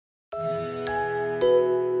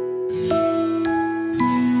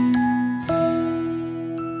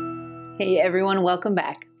Hey everyone, welcome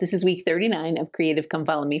back. This is week 39 of Creative Come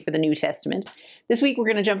Follow Me for the New Testament. This week we're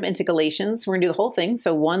going to jump into Galatians. We're going to do the whole thing,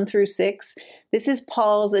 so 1 through 6. This is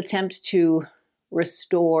Paul's attempt to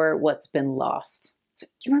restore what's been lost. So,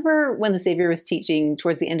 do you remember when the Savior was teaching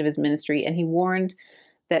towards the end of his ministry and he warned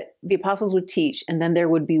that the apostles would teach and then there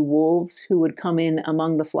would be wolves who would come in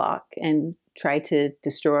among the flock and try to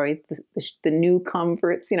destroy the new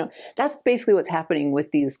converts? You know, that's basically what's happening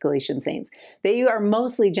with these Galatian saints. They are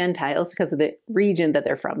mostly Gentiles because of the region that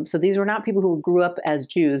they're from. So these were not people who grew up as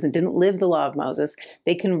Jews and didn't live the law of Moses.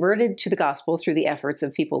 They converted to the gospel through the efforts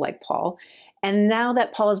of people like Paul. And now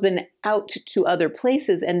that Paul has been out to other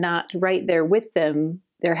places and not right there with them,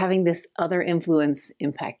 they're having this other influence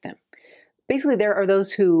impact them. Basically, there are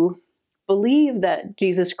those who believe that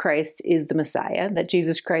Jesus Christ is the Messiah, that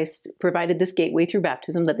Jesus Christ provided this gateway through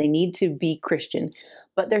baptism, that they need to be Christian,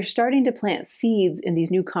 but they're starting to plant seeds in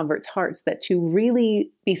these new converts' hearts that to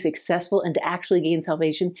really be successful and to actually gain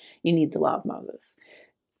salvation, you need the law of Moses.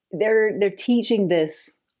 They're teaching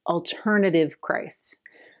this alternative Christ.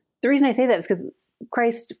 The reason I say that is because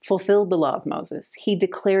Christ fulfilled the law of Moses. He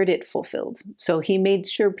declared it fulfilled. So he made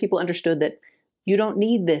sure people understood that you don't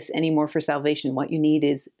need this anymore for salvation. What you need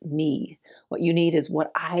is me. What you need is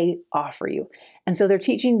what I offer you. And so they're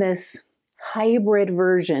teaching this hybrid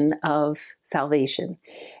version of salvation.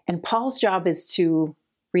 And Paul's job is to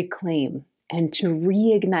reclaim and to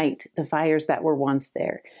reignite the fires that were once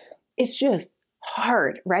there. It's just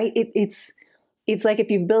hard, right? It's like if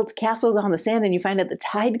you've built castles on the sand and you find out the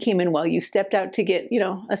tide came in while you stepped out to get,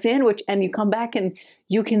 a sandwich, and you come back and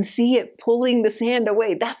you can see it pulling the sand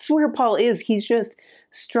away. That's where Paul is. He's just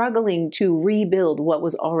struggling to rebuild what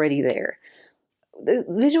was already there. The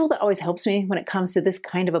visual that always helps me when it comes to this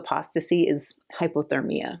kind of apostasy is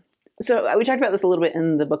hypothermia. So we talked about this a little bit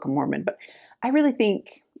in the Book of Mormon, but I really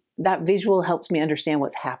think that visual helps me understand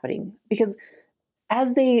what's happening, because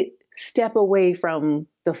as they step away from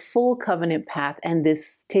the full covenant path and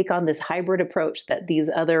take on this hybrid approach that these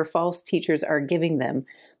other false teachers are giving them,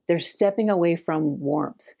 they're stepping away from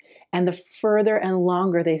warmth. And the further and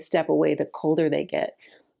longer they step away, the colder they get.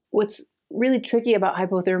 What's really tricky about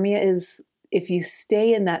hypothermia is if you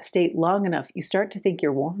stay in that state long enough, you start to think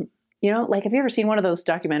you're warm. Like, have you ever seen one of those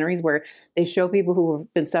documentaries where they show people who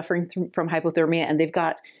have been suffering from hypothermia and they've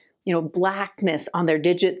got blackness on their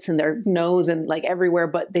digits and their nose and like everywhere,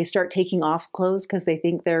 but they start taking off clothes because they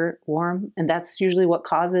think they're warm. And that's usually what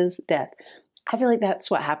causes death. I feel like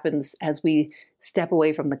that's what happens as we step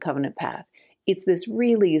away from the covenant path. It's this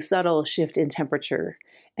really subtle shift in temperature,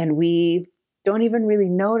 and we don't even really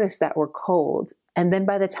notice that we're cold. And then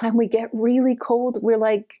by the time we get really cold, we're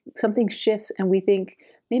like, something shifts and we think,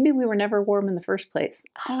 maybe we were never warm in the first place.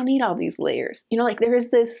 I don't need all these layers. Like there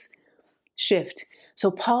is this shift. So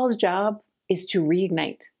Paul's job is to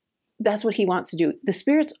reignite. That's what he wants to do. The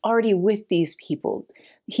Spirit's already with these people.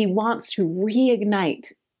 He wants to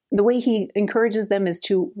reignite. The way he encourages them is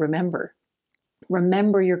to remember.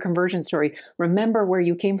 Remember your conversion story. Remember where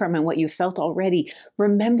you came from and what you felt already.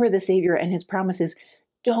 Remember the Savior and his promises.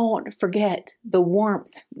 Don't forget the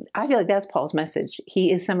warmth. I feel like that's Paul's message.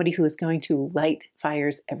 He is somebody who is going to light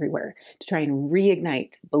fires everywhere to try and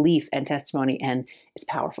reignite belief and testimony, and it's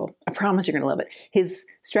powerful. I promise you're going to love it. His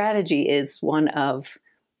strategy is one of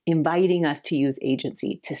inviting us to use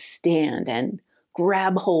agency, to stand and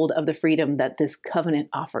grab hold of the freedom that this covenant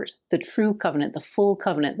offers, the true covenant, the full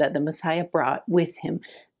covenant that the Messiah brought with him.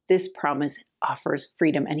 This promise offers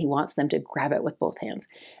freedom, and he wants them to grab it with both hands.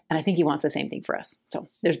 And I think he wants the same thing for us. So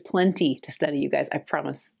there's plenty to study, you guys. I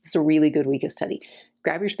promise. It's a really good week of study.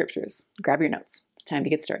 Grab your scriptures, grab your notes. It's time to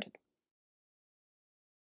get started.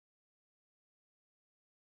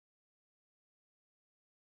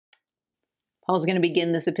 Paul's going to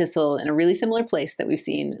begin this epistle in a really similar place that we've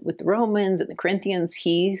seen with the Romans and the Corinthians.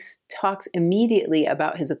 He talks immediately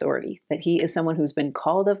about his authority, that he is someone who's been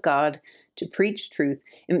called of God to preach truth.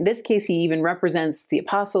 In this case, he even represents the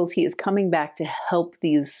apostles. He is coming back to help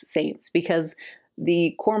these saints because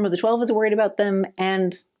the quorum of the 12 is worried about them,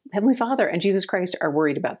 and Heavenly Father and Jesus Christ are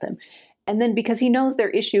worried about them. And then because he knows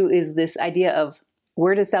their issue is this idea of,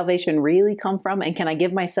 where does salvation really come from? And can I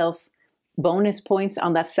give myself bonus points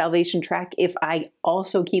on that salvation track if I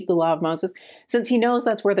also keep the law of Moses? Since he knows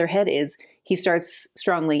that's where their head is, he starts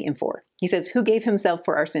strongly in 4. He says, who gave himself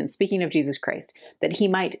for our sins, speaking of Jesus Christ, that he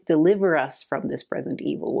might deliver us from this present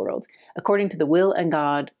evil world, according to the will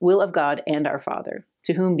of God and our Father,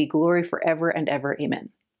 to whom be glory forever and ever. Amen.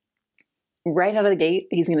 Right out of the gate,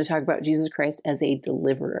 he's going to talk about Jesus Christ as a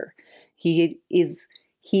deliverer. He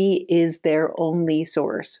is their only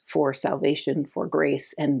source for salvation, for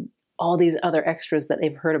grace, and all these other extras that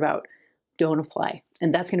they've heard about don't apply.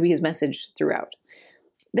 And that's going to be his message throughout.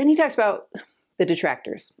 Then he talks about the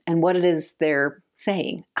detractors and what it is they're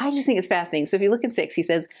saying. I just think it's fascinating. So if you look at 6, he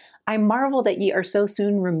says, I marvel that ye are so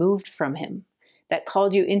soon removed from him that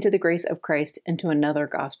called you into the grace of Christ and to another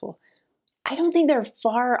gospel. I don't think they're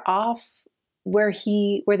far off where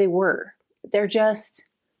they were. They're just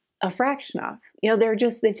a fraction off.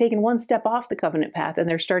 They've taken one step off the covenant path and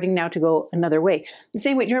they're starting now to go another way. The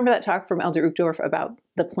same way, do you remember that talk from Elder Uchtdorf about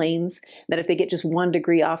the planes, that if they get just 1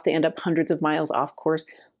 degree off, they end up hundreds of miles off course?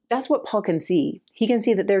 That's what Paul can see. He can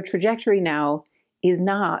see that their trajectory now is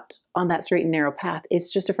not on that straight and narrow path.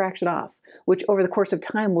 It's just a fraction off, which over the course of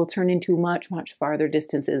time will turn into much, much farther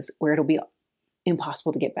distances where it'll be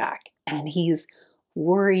impossible to get back. And he's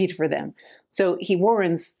worried for them. So he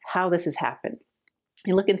warns how this has happened.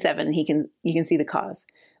 You look in 7, you can see the cause,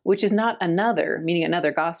 which is not another, meaning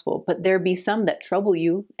another gospel, but there be some that trouble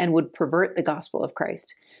you and would pervert the gospel of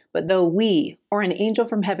Christ. But though we or an angel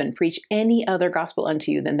from heaven preach any other gospel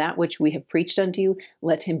unto you than that which we have preached unto you,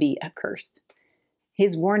 let him be accursed.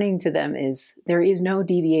 His warning to them is there is no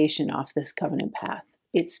deviation off this covenant path.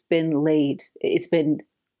 It's been laid. It's been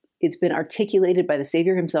articulated by the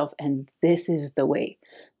Savior himself, and this is the way.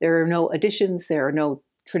 There are no additions. There are no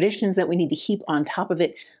traditions that we need to heap on top of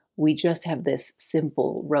it. We just have this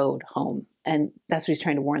simple road home. And that's what he's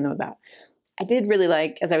trying to warn them about. I did really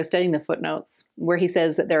like, as I was studying the footnotes, where he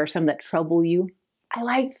says that there are some that trouble you. I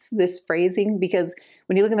liked this phrasing because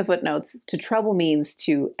when you look in the footnotes, to trouble means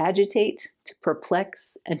to agitate, to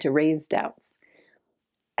perplex, and to raise doubts.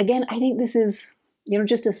 Again, I think this is,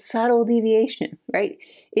 just a subtle deviation, right?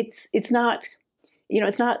 It's not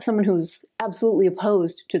someone who's absolutely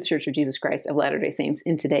opposed to the Church of Jesus Christ of Latter-day Saints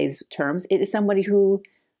in today's terms. It is somebody who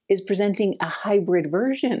is presenting a hybrid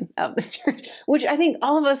version of the church, which I think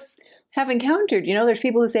all of us have encountered. There's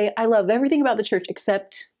people who say, I love everything about the church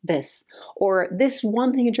except this, or this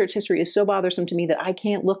one thing in church history is so bothersome to me that I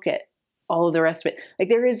can't look at all of the rest of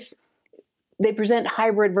it. They present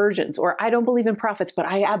hybrid versions, or I don't believe in prophets, but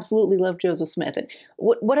I absolutely love Joseph Smith. And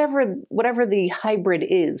whatever the hybrid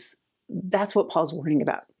is, that's what Paul's warning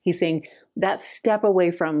about. He's saying that step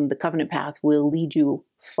away from the covenant path will lead you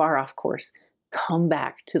far off course. Come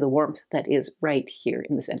back to the warmth that is right here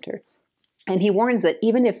in the center. And he warns that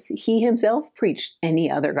even if he himself preached any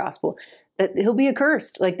other gospel, that he'll be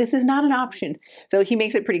accursed. This is not an option. So he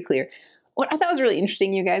makes it pretty clear. What I thought was really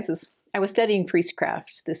interesting, you guys, is I was studying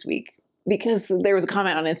priestcraft this week because there was a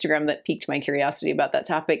comment on Instagram that piqued my curiosity about that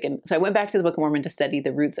topic. And so I went back to the Book of Mormon to study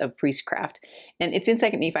the roots of priestcraft. And it's in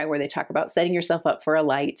 2 Nephi where they talk about setting yourself up for a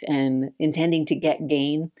light and intending to get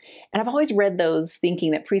gain. And I've always read those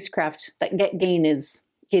thinking that priestcraft, that get gain is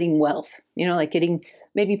getting wealth, getting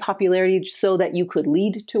maybe popularity so that you could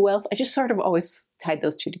lead to wealth. I just sort of always tied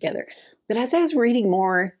those two together. But as I was reading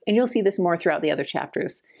more, and you'll see this more throughout the other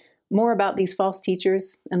chapters, more about these false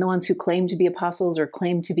teachers and the ones who claim to be apostles or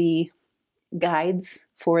claim to be guides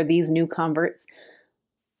for these new converts,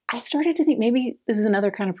 I started to think maybe this is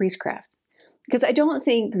another kind of priestcraft. Because I don't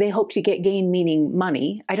think they hope to get gain meaning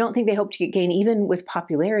money. I don't think they hope to get gain even with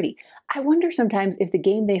popularity. I wonder sometimes if the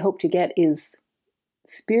gain they hope to get is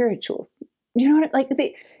spiritual.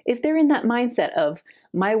 If they're in that mindset of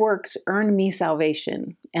my works earn me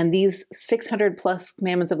salvation, and these 600 plus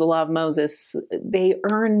commandments of the law of Moses, they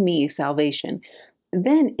earn me salvation.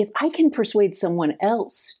 Then if I can persuade someone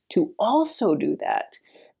else to also do that,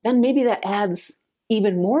 then maybe that adds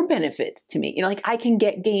even more benefit to me. I can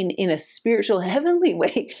get gain in a spiritual, heavenly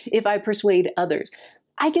way if I persuade others.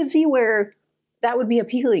 I can see where that would be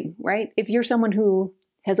appealing, right? If you're someone who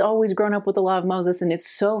has always grown up with the law of Moses and it's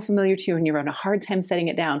so familiar to you and you're having a hard time setting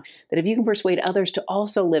it down, that if you can persuade others to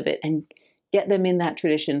also live it and get them in that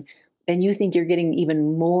tradition, then you think you're getting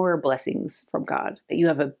even more blessings from God, that you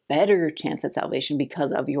have a better chance at salvation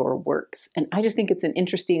because of your works. And I just think it's an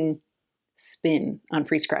interesting spin on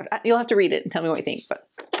priestcraft. You'll have to read it and tell me what you think.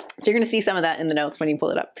 So you're going to see some of that in the notes when you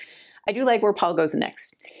pull it up. I do like where Paul goes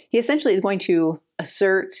next. He essentially is going to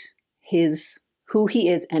assert who he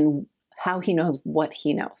is and how he knows what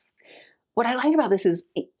he knows. What I like about this is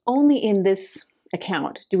only in this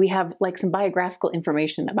account do we have some biographical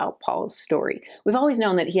information about Paul's story. We've always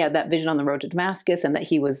known that he had that vision on the road to Damascus and that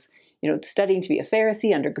he was, studying to be a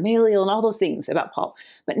Pharisee under Gamaliel and all those things about Paul.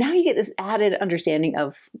 But now you get this added understanding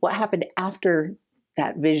of what happened after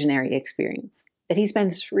that visionary experience. That he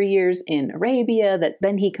spends 3 years in Arabia, that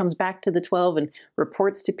then he comes back to the 12 and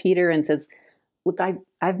reports to Peter and says, look,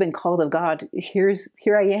 I've been called of God. Here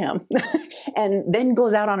I am. And then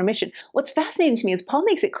goes out on a mission. What's fascinating to me is Paul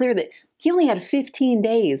makes it clear that he only had 15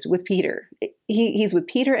 days with Peter. He's with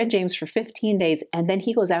Peter and James for 15 days, and then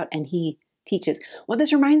he goes out and he teaches. What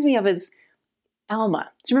this reminds me of is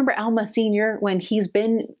Alma. Do you remember Alma Sr. when he's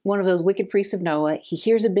been one of those wicked priests of Noah? He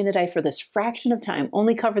hears Abinadi for this fraction of time,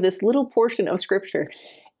 only cover this little portion of scripture.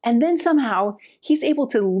 And then somehow he's able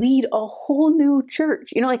to lead a whole new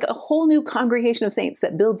church, like a whole new congregation of saints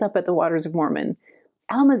that builds up at the Waters of Mormon.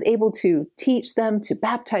 Alma's able to teach them, to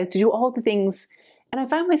baptize, to do all the things. And I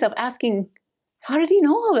found myself asking, how did he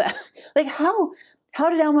know all that? Like how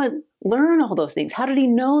did Alma learn all those things? How did he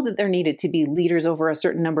know that there needed to be leaders over a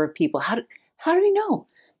certain number of people? How did he know?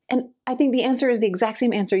 And I think the answer is the exact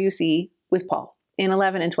same answer you see with Paul in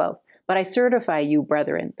 11 and 12. But I certify you,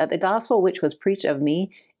 brethren, that the gospel which was preached of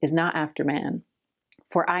me is not after man.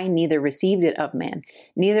 For I neither received it of man,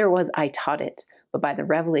 neither was I taught it, but by the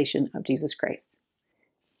revelation of Jesus Christ.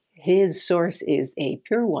 His source is a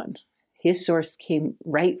pure one. His source came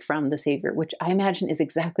right from the Savior, which I imagine is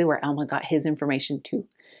exactly where Alma got his information too.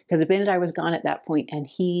 Because Abinadi was gone at that point, and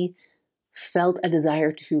he felt a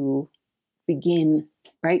desire to begin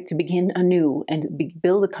anew and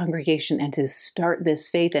build a congregation and to start this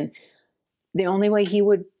faith. And the only way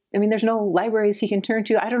there's no libraries he can turn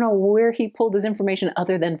to. I don't know where he pulled his information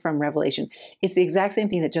other than from Revelation. It's the exact same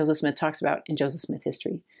thing that Joseph Smith talks about in Joseph Smith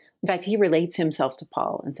history. In fact, he relates himself to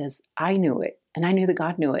Paul and says, I knew it, and I knew that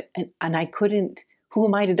God knew it, and I couldn't, who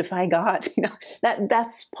am I to defy God?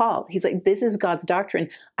 That's Paul. He's like, this is God's doctrine.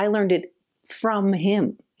 I learned it from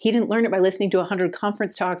him. He didn't learn it by listening to 100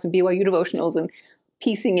 conference talks and BYU devotionals and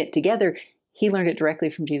piecing it together. He learned it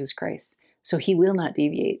directly from Jesus Christ. So he will not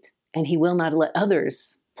deviate, and he will not let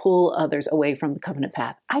others pull others away from the covenant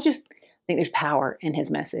path. I just think there's power in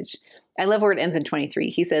his message. I love where it ends in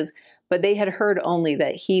 23. He says, but they had heard only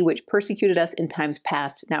that he which persecuted us in times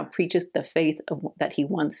past now preacheth the faith that he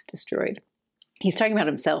once destroyed. He's talking about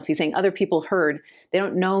himself. He's saying other people heard. They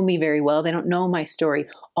don't know me very well. They don't know my story.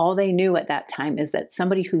 All they knew at that time is that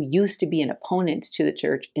somebody who used to be an opponent to the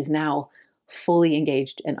church is now fully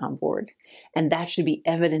engaged and on board. And that should be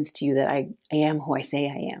evidence to you that I am who I say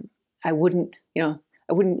I am. I wouldn't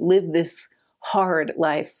live this hard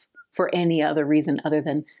life for any other reason other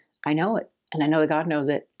than I know it, and I know that God knows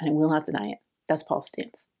it, and I will not deny it. That's Paul's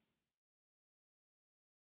stance.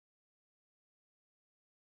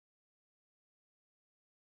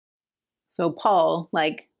 So Paul,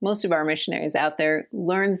 like most of our missionaries out there,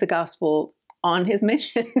 learns the gospel on his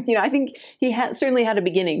mission. I think he certainly had a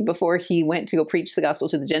beginning before he went to go preach the gospel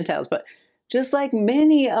to the Gentiles. But just like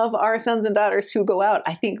many of our sons and daughters who go out,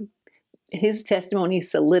 I think his testimony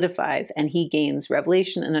solidifies and he gains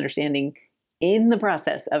revelation and understanding in the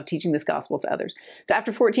process of teaching this gospel to others. So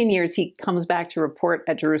after 14 years, he comes back to report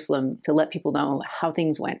at Jerusalem to let people know how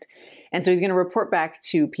things went. And so he's going to report back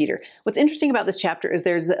to Peter. What's interesting about this chapter is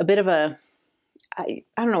there's a bit of I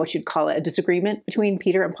don't know what you'd call it, a disagreement between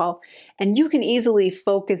Peter and Paul. And you can easily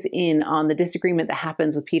focus in on the disagreement that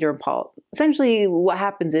happens with Peter and Paul. Essentially, what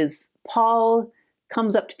happens is Paul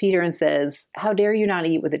comes up to Peter and says, how dare you not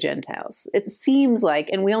eat with the Gentiles? It seems like,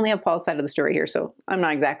 and we only have Paul's side of the story here, so I'm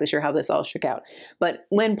not exactly sure how this all shook out. But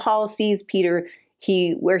when Paul sees Peter,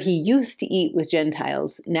 where he used to eat with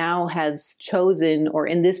Gentiles, now has chosen, or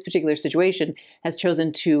in this particular situation, has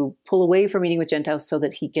chosen to pull away from eating with Gentiles so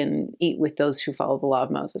that he can eat with those who follow the law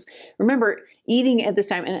of Moses. Remember, eating at this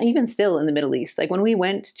time, and even still in the Middle East, like when we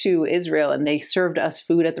went to Israel and they served us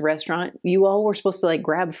food at the restaurant, you all were supposed to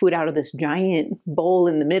grab food out of this giant bowl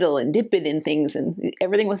in the middle and dip it in things, and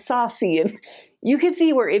everything was saucy. And you could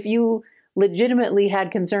see where if you legitimately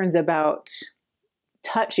had concerns about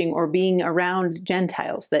touching or being around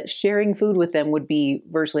Gentiles, that sharing food with them would be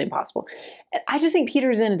virtually impossible. I just think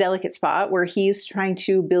Peter's in a delicate spot where he's trying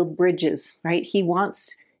to build bridges, right?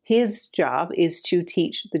 His job is to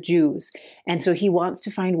teach the Jews. And so he wants to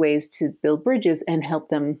find ways to build bridges and help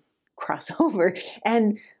them cross over.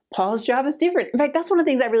 And Paul's job is different. In fact, that's one of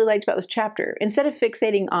the things I really liked about this chapter. Instead of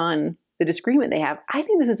fixating on the disagreement they have, I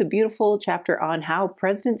think this is a beautiful chapter on how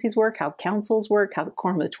presidencies work, how councils work, how the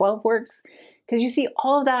Quorum of the 12 works. Because you see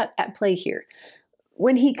all of that at play here.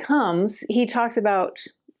 When he comes, he talks about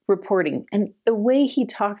reporting. And the way he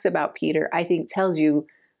talks about Peter, I think, tells you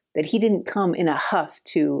that he didn't come in a huff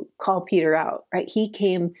to call Peter out, right? He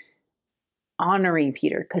came honoring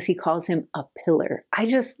Peter because he calls him a pillar. I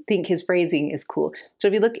just think his phrasing is cool. So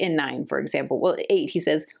if you look in 9, for example, 8, he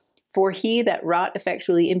says, for he that wrought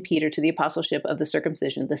effectually in Peter to the apostleship of the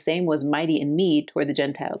circumcision, the same was mighty in me toward the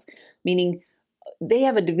Gentiles. Meaning, they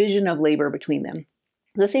have a division of labor between them.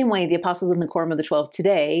 The same way the apostles in the Quorum of the 12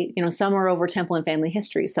 today, some are over temple and family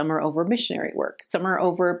history, some are over missionary work, some are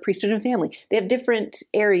over priesthood and family. They have different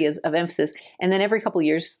areas of emphasis. And then every couple of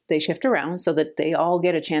years, they shift around so that they all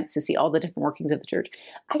get a chance to see all the different workings of the church.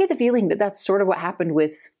 I get the feeling that that's sort of what happened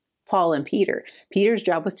with Paul and Peter. Peter's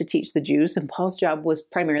job was to teach the Jews, and Paul's job was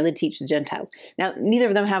primarily to teach the Gentiles. Now, neither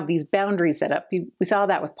of them have these boundaries set up. We saw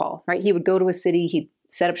that with Paul, right? He would go to a city, he'd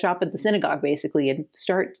set up shop at the synagogue, basically, and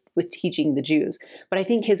start with teaching the Jews. But I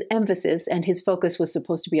think his emphasis and his focus was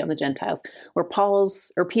supposed to be on the Gentiles,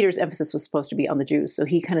 where Peter's emphasis was supposed to be on the Jews. So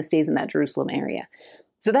he kind of stays in that Jerusalem area.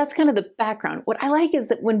 So that's kind of the background. What I like is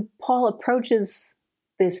that when Paul approaches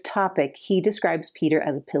this topic, he describes Peter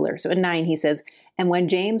as a pillar. So in 9, he says, "And when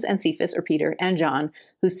James and Cephas, or Peter, and John,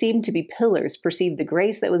 who seemed to be pillars, perceived the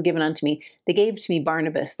grace that was given unto me, they gave to me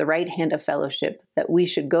Barnabas, the right hand of fellowship, that we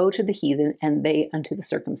should go to the heathen, and they unto the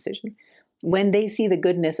circumcision." When they see the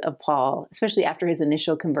goodness of Paul, especially after his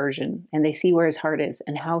initial conversion, and they see where his heart is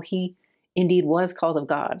and how he indeed was called of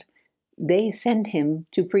God, they send him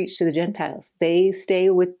to preach to the Gentiles. They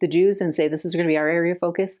stay with the Jews and say, this is going to be our area of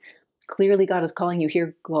focus. Clearly, God is calling you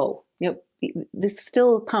here, go. This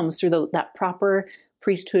still comes through that proper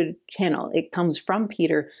priesthood channel. It comes from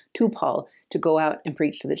Peter to Paul to go out and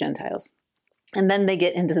preach to the Gentiles. And then they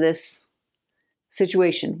get into this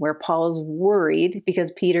situation where Paul is worried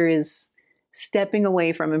because Peter is stepping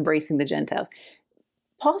away from embracing the Gentiles.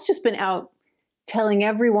 Paul's just been out telling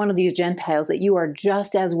every one of these Gentiles that you are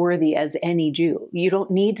just as worthy as any Jew. You don't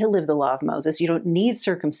need to live the law of Moses. You don't need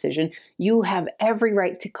circumcision. You have every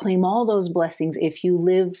right to claim all those blessings if you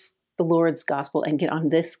live the Lord's gospel and get on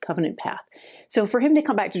this covenant path. So for him to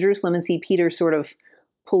come back to Jerusalem and see Peter sort of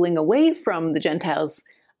pulling away from the Gentiles,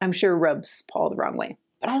 I'm sure rubs Paul the wrong way.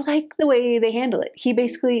 But I like the way they handle it. He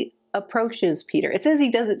basically approaches Peter. It says he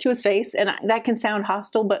does it to his face, and that can sound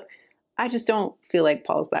hostile, but I just don't feel like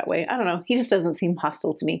Paul's that way. I don't know. He just doesn't seem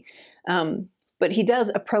hostile to me. But he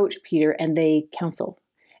does approach Peter and they counsel.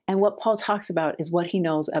 And what Paul talks about is what he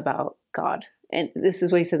knows about God. And this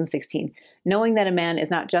is what he says in 16. "Knowing that a man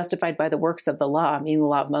is not justified by the works of the law," meaning the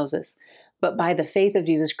law of Moses, "but by the faith of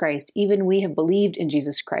Jesus Christ, even we have believed in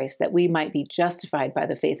Jesus Christ, that we might be justified by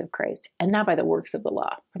the faith of Christ, and not by the works of the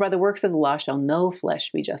law. For by the works of the law shall no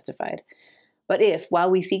flesh be justified. But if, while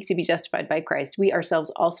we seek to be justified by Christ, we ourselves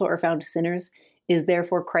also are found sinners, is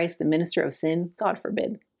therefore Christ the minister of sin? God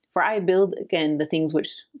forbid. For if I build again the things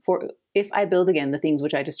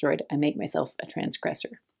which I destroyed, I make myself a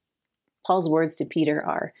transgressor." Paul's words to Peter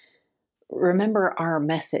are, remember our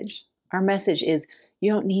message. Our message is,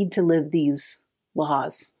 you don't need to live these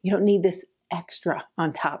laws. You don't need this extra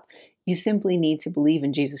on top. You simply need to believe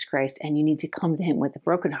in Jesus Christ, and you need to come to him with a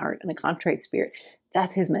broken heart and a contrite spirit.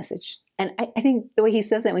 That's his message. And I think the way he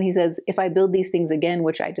says it when he says, if I build these things again,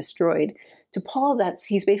 which I destroyed, to Paul,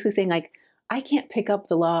 he's basically saying, like, I can't pick up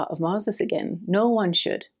the law of Moses again. No one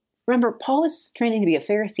should. Remember, Paul is training to be a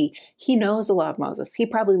Pharisee. He knows the law of Moses. He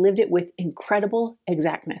probably lived it with incredible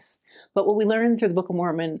exactness. But what we learn through the Book of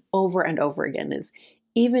Mormon over and over again is,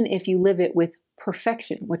 even if you live it with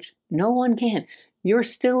perfection, which no one can, you're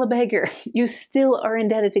still a beggar. You still are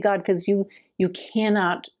indebted to God because you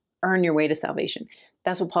cannot earn your way to salvation.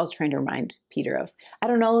 That's what Paul's trying to remind Peter of. I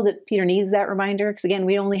don't know that Peter needs that reminder because, again,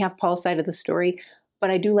 we only have Paul's side of the story, but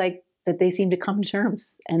I do like that they seem to come to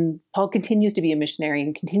terms. And Paul continues to be a missionary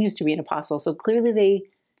and continues to be an apostle. So clearly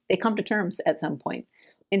they come to terms at some point.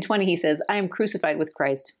 In 20, he says, "I am crucified with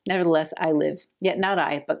Christ. Nevertheless, I live. Yet not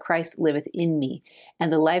I, but Christ liveth in me.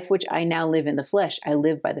 And the life which I now live in the flesh, I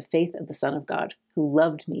live by the faith of the Son of God, who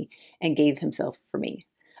loved me and gave himself for me.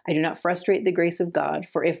 I do not frustrate the grace of God,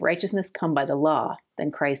 for if righteousness come by the law, then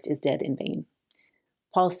Christ is dead in vain."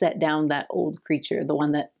 Paul set down that old creature, the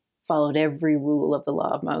one that followed every rule of the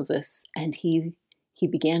law of Moses, and he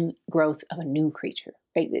began growth of a new creature.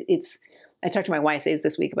 Right? I talked to my YSAs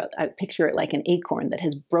this week about, I picture it like an acorn that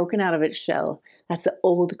has broken out of its shell. That's the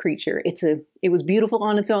old creature. It was beautiful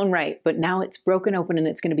on its own right, but now it's broken open and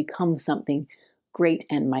it's going to become something great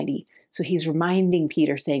and mighty. So he's reminding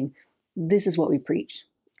Peter, saying, this is what we preach.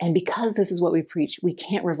 And because this is what we preach, we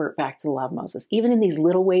can't revert back to the law of Moses. Even in these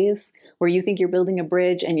little ways where you think you're building a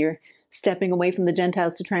bridge and you're stepping away from the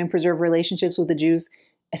Gentiles to try and preserve relationships with the Jews,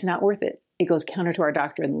 it's not worth it. It goes counter to our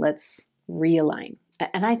doctrine. Let's realign.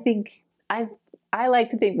 And I think, I like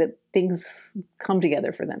to think that things come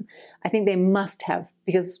together for them. I think they must have,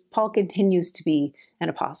 because Paul continues to be an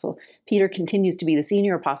apostle. Peter continues to be the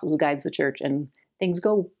senior apostle who guides the church, and things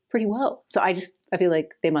go pretty well. So I feel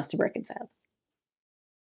like they must have reconciled.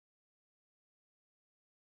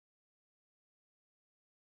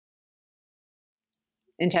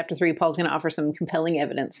 In chapter 3, Paul's going to offer some compelling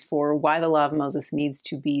evidence for why the law of Moses needs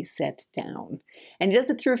to be set down. And he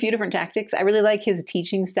does it through a few different tactics. I really like his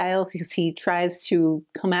teaching style because he tries to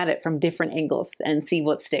come at it from different angles and see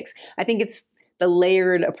what sticks. I think it's the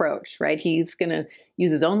layered approach, right? He's going to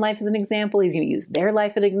use his own life as an example. He's going to use their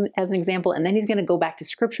life as an example. And then he's going to go back to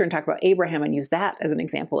scripture and talk about Abraham and use that as an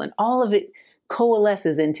example. And all of it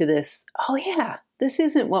coalesces into this, oh yeah, this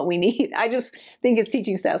isn't what we need. I just think his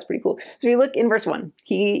teaching style is pretty cool. So we look in verse 1.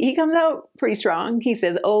 He comes out pretty strong. He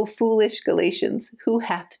says, "O foolish Galatians, who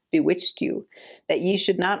hath bewitched you, that ye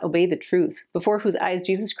should not obey the truth, before whose eyes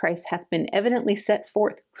Jesus Christ hath been evidently set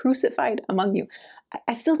forth, crucified among you."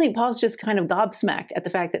 I still think Paul's just kind of gobsmacked at the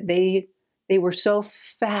fact that they were so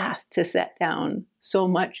fast to set down so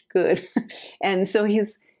much good. And so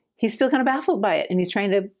he's still kind of baffled by it, and he's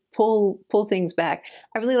trying to pull things back.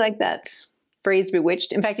 I really like that phrase,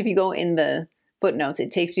 bewitched. In fact, if you go in the footnotes,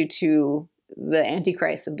 it takes you to the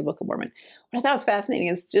Antichrist of the Book of Mormon. What I thought was fascinating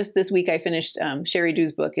is just this week I finished Sherry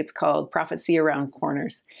Dew's book. It's called Prophecy Around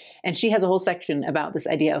Corners. And she has a whole section about this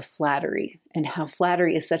idea of flattery and how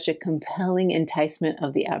flattery is such a compelling enticement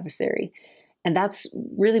of the adversary. And that's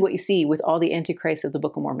really what you see with all the Antichrists of the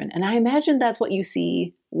Book of Mormon. And I imagine that's what you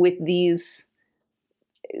see with these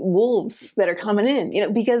wolves that are coming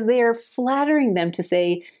in, because they are flattering them to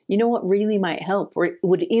say, what really might help or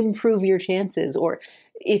would improve your chances. Or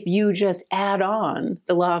if you just add on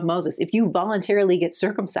the law of Moses, if you voluntarily get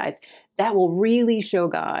circumcised, that will really show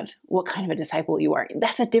God what kind of a disciple you are.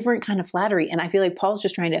 That's a different kind of flattery. And I feel like Paul's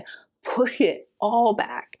just trying to push it all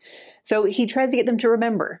back. So he tries to get them to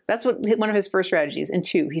remember. That's one of his first strategies. And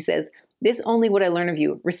 2, he says, "This only would I learn of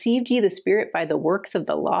you. Received ye the Spirit by the works of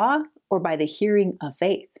the law or by the hearing of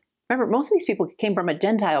faith?" Remember, most of these people came from a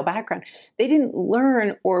Gentile background. They didn't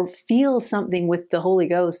learn or feel something with the Holy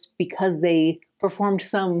Ghost because they performed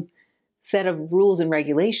some set of rules and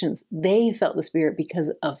regulations. They felt the Spirit because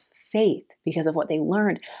of faith, because of what they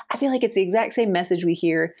learned. I feel like it's the exact same message we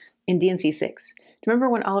hear in D&C 6. Do you remember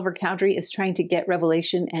when Oliver Cowdery is trying to get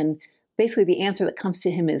revelation, and basically the answer that comes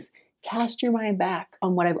to him is, cast your mind back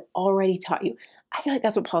on what I've already taught you? I feel like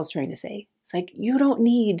that's what Paul's trying to say. It's like, you don't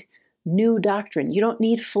need new doctrine. You don't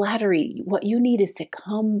need flattery. What you need is to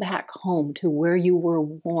come back home to where you were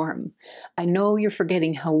warm. I know you're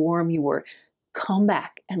forgetting how warm you were. Come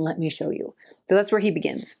back and let me show you. So that's where he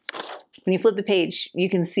begins. When you flip the page, you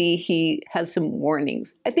can see he has some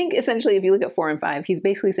warnings. I think essentially if you look at 4 and 5, he's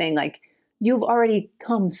basically saying you've already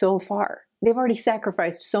come so far. They've already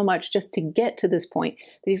sacrificed so much just to get to this point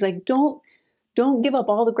that he's like, don't give up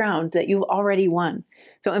all the ground that you've already won.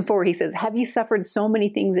 So in 4, he says, "Have ye suffered so many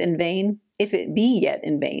things in vain, if it be yet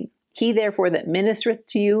in vain? He therefore that ministereth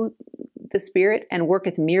to you the Spirit and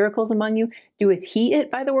worketh miracles among you, doeth he it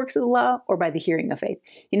by the works of the law or by the hearing of faith?"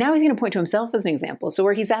 And now he's going to point to himself as an example. So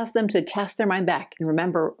where he's asked them to cast their mind back and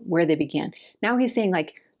remember where they began. Now he's saying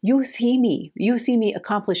you see me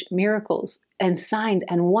accomplish miracles and signs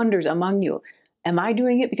and wonders among you. Am I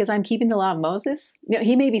doing it because I'm keeping the law of Moses?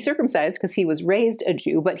 He may be circumcised because he was raised a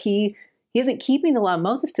Jew, but he isn't keeping the law of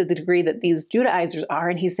Moses to the degree that these Judaizers are.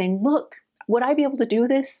 And he's saying, look, would I be able to do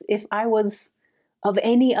this if I was of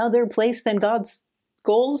any other place than God's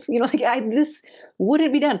goals? This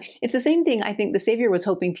wouldn't be done. It's the same thing I think the Savior was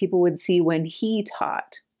hoping people would see when he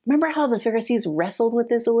taught. Remember how the Pharisees wrestled with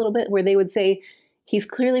this a little bit, where they would say, he's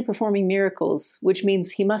clearly performing miracles, which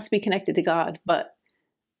means he must be connected to God, but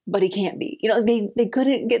he can't be. They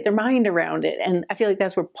couldn't get their mind around it. And I feel like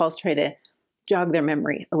that's where Paul's trying to jog their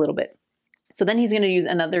memory a little bit. So then he's going to use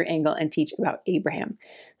another angle and teach about Abraham.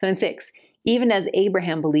 So in 6, "Even as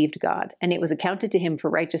Abraham believed God, and it was accounted to him for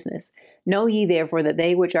righteousness. Know ye therefore that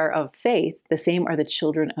they which are of faith, the same are the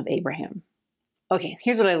children of Abraham." Okay,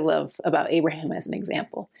 here's what I love about Abraham as an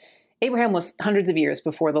example. Abraham was hundreds of years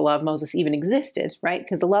before the law of Moses even existed, right?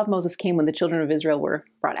 Because the law of Moses came when the children of Israel were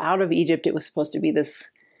brought out of Egypt. It was supposed to be this,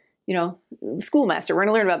 schoolmaster. We're going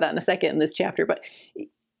to learn about that in a second in this chapter. But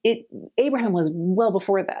Abraham was well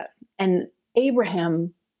before that. And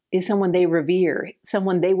Abraham is someone they revere,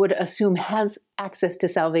 someone they would assume has access to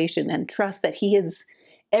salvation and trust that he is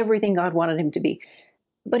everything God wanted him to be.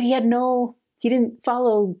 But he didn't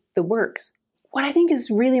follow the works. What I think is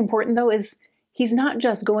really important, though, is he's not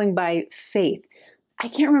just going by faith. I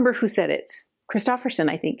can't remember who said it. Christofferson,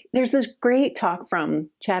 I think. There's this great talk from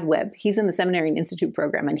Chad Webb. He's in the Seminary and Institute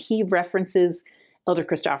program, and he references Elder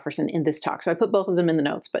Christofferson in this talk. So I put both of them in the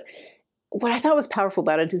notes. But what I thought was powerful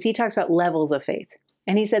about it is he talks about levels of faith.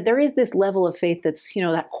 And he said there is this level of faith that's,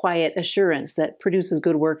 that quiet assurance that produces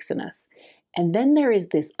good works in us. And then there is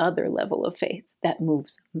this other level of faith that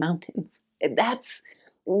moves mountains. That's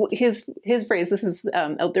his phrase. This is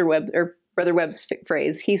Elder Webb, or Brother Webb's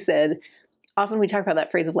phrase. He said, often we talk about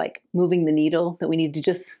that phrase of moving the needle, that we need to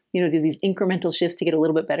just, do these incremental shifts to get a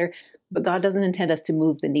little bit better. But God doesn't intend us to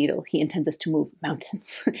move the needle. He intends us to move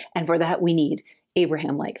mountains. And for that, we need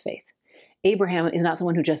Abraham-like faith. Abraham is not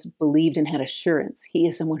someone who just believed and had assurance. He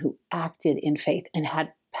is someone who acted in faith and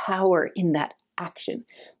had power in that action.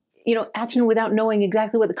 Action without knowing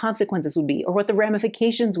exactly what the consequences would be or what the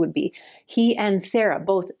ramifications would be. He and Sarah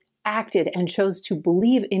both acted and chose to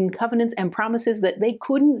believe in covenants and promises that they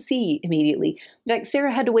couldn't see immediately. Like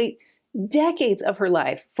Sarah had to wait decades of her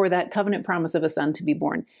life for that covenant promise of a son to be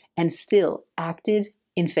born and still acted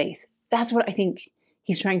in faith. That's what I think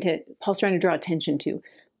Paul's trying to draw attention to.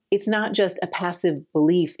 It's not just a passive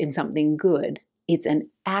belief in something good. It's an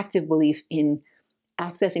active belief in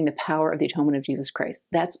accessing the power of the atonement of Jesus Christ.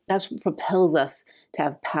 That's what propels us to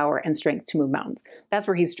have power and strength to move mountains. That's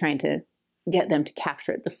where he's trying to get them to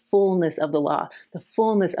capture it. The fullness of the law, the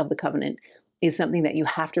fullness of the covenant is something that you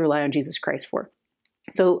have to rely on Jesus Christ for.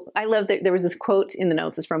 So I love that there was this quote in the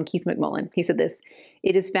notes. It's from Keith McMullen. He said this: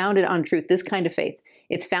 "It is founded on truth, this kind of faith.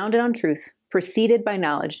 It's founded on truth, preceded by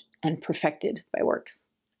knowledge, and perfected by works."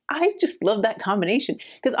 I just love that combination,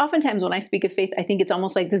 because oftentimes when I speak of faith, I think it's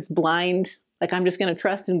almost like this blind, like I'm just going to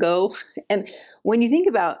trust and go. And when you think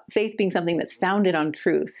about faith being something that's founded on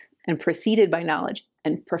truth and preceded by knowledge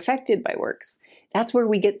and perfected by works, that's where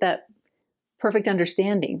we get that perfect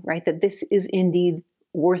understanding, right? That this is indeed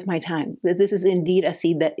worth my time, that this is indeed a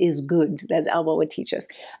seed that is good, as Alba would teach us.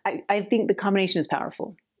 I think the combination is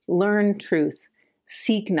powerful. Learn truth,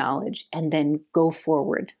 seek knowledge, and then go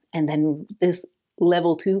forward. And then this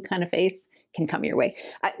level 2 kind of faith can come your way.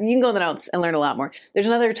 You can go in the notes and learn a lot more. There's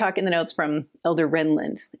another talk in the notes from Elder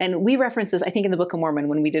Renland. And we referenced this, I think, in the Book of Mormon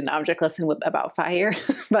when we did an object lesson about fire.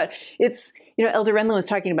 But it's, Elder Renland was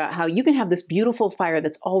talking about how you can have this beautiful fire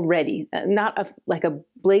that's all ready, not like a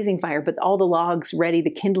blazing fire, but all the logs ready,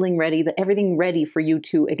 the kindling ready, everything ready for you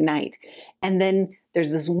to ignite. And then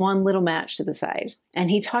there's this one little match to the side.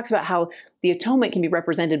 And he talks about how the atonement can be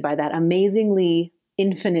represented by that amazingly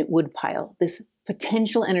infinite wood pile, this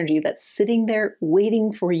potential energy that's sitting there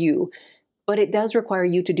waiting for you, but it does require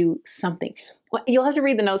you to do something. Well, you'll have to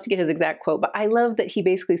read the notes to get his exact quote, but I love that he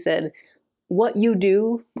basically said, what you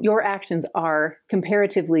do, your actions are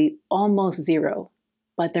comparatively almost zero,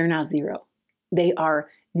 but they're not zero. They are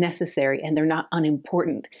necessary and they're not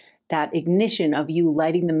unimportant. That ignition of you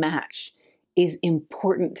lighting the match is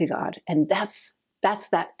important to God, and that's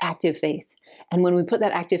that active faith. And when we put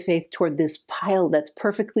that active faith toward this pile that's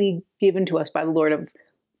perfectly given to us by the Lord of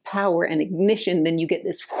power and ignition, then you get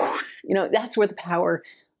this, that's where the power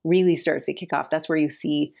really starts to kick off. That's where you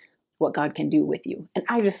see what God can do with you. And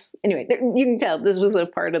anyway, you can tell this was a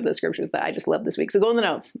part of the scriptures that I just love this week. So go in the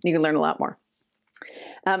notes. You can learn a lot more.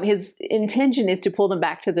 His intention is to pull them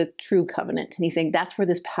back to the true covenant. And he's saying that's where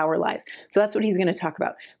this power lies. So that's what he's going to talk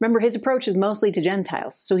about. Remember, his approach is mostly to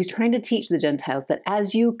Gentiles. So he's trying to teach the Gentiles that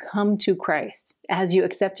as you come to Christ, as you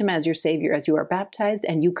accept him as your Savior, as you are baptized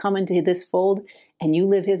and you come into this fold and you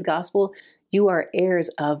live his gospel, you are heirs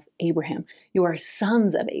of Abraham. You are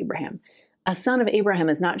sons of Abraham. A son of Abraham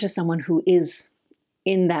is not just someone who is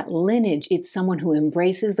in that lineage. It's someone who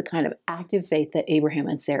embraces the kind of active faith that Abraham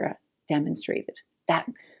and Sarah demonstrated. That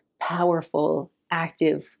powerful,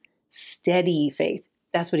 active, steady faith.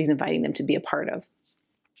 That's what he's inviting them to be a part of.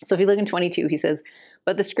 So if you look in 22, he says,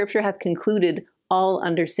 "But the scripture hath concluded all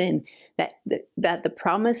under sin, that the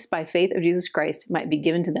promise by faith of Jesus Christ might be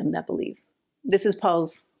given to them that believe." This is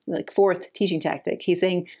Paul's fourth teaching tactic. He's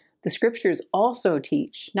saying the scriptures also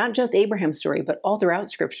teach, not just Abraham's story, but all throughout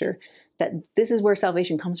scripture, that this is where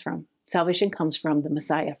salvation comes from. Salvation comes from the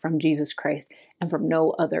Messiah, from Jesus Christ, and from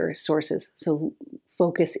no other sources. So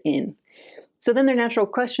focus in. So then their natural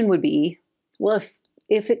question would be, well,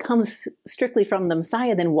 if it comes strictly from the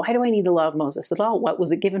Messiah, then why do I need the law of Moses at all? What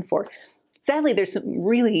was it given for? Sadly, there's some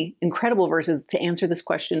really incredible verses to answer this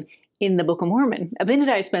question in the Book of Mormon.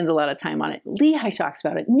 Abinadi spends a lot of time on it. Lehi talks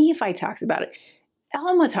about it. Nephi talks about it.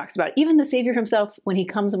 Alma talks about it. Even the Savior himself, when he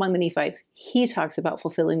comes among the Nephites, he talks about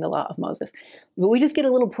fulfilling the law of Moses. But we just get a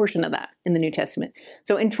little portion of that in the New Testament.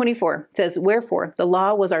 So in 24, it says, "Wherefore the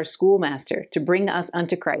law was our schoolmaster to bring us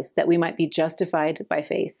unto Christ, that we might be justified by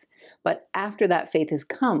faith. But after that faith is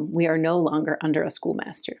come, we are no longer under a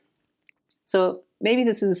schoolmaster." So maybe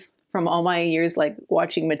this is from all my years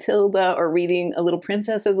watching Matilda or reading A Little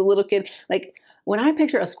Princess as a little kid. When I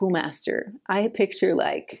picture a schoolmaster, I picture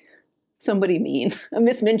somebody mean.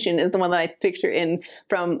 Miss Minchin is the one that I picture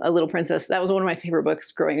from A Little Princess. That was one of my favorite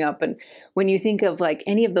books growing up. And when you think of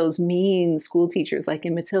any of those mean school teachers, like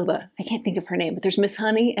in Matilda, I can't think of her name, but there's Miss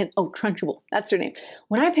Honey and Trunchbull. That's her name.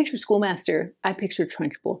 When I picture schoolmaster, I picture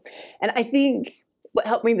Trunchbull. And I think what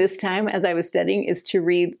helped me this time as I was studying is to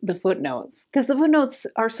read the footnotes, because the footnotes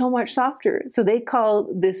are so much softer. So they call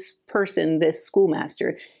this person, this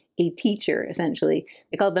schoolmaster, a teacher, essentially.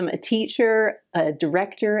 They called them a teacher, a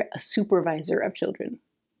director, a supervisor of children.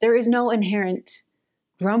 There is no inherent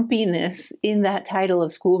grumpiness in that title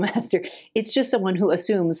of schoolmaster. It's just someone who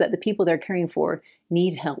assumes that the people they're caring for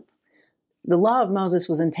need help. The law of Moses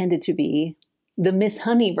was intended to be the Miss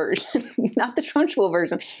Honey version, not the Trunchbull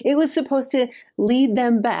version. It was supposed to lead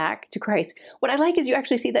them back to Christ. What I like is you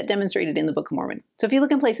actually see that demonstrated in the Book of Mormon. So if you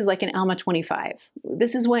look in places like in Alma 25,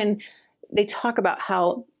 this is when they talk about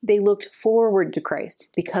how they looked forward to Christ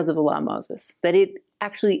because of the law of Moses, that it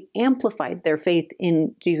actually amplified their faith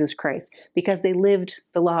in Jesus Christ because they lived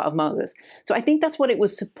the law of Moses. So I think that's what it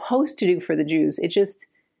was supposed to do for the Jews. They just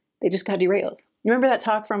got derailed. You remember that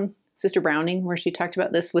talk from Sister Browning where she talked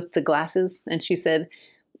about this with the glasses? And she said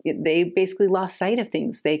they basically lost sight of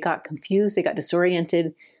things. They got confused. They got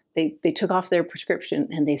disoriented. They took off their prescription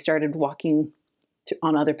and they started walking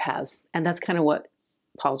on other paths. And that's kind of what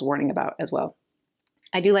Paul's warning about as well.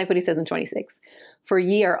 I do like what he says in 26. For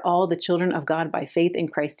ye are all the children of God by faith in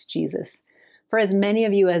Christ Jesus. For as many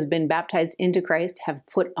of you as been baptized into Christ have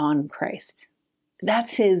put on Christ.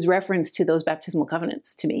 That's his reference to those baptismal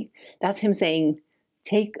covenants to me. That's him saying,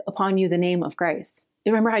 take upon you the name of Christ.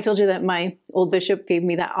 You remember I told you that my old bishop gave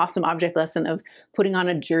me that awesome object lesson of putting on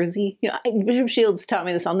a jersey? Bishop Shields taught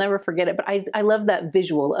me this. I'll never forget it. But I love that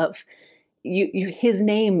visual of his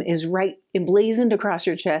name is right emblazoned across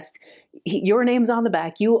your chest. Your name's on the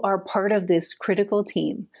back. You are part of this critical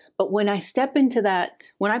team. But when I step into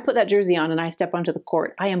that, when I put that jersey on and I step onto the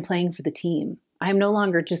court, I am playing for the team. I am no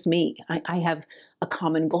longer just me. I have a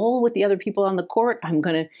common goal with the other people on the court. I'm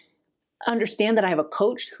going to understand that I have a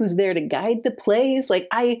coach who's there to guide the plays. Like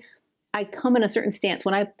I come in a certain stance.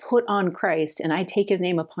 When I put on Christ and I take his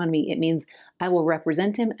name upon me, it means I will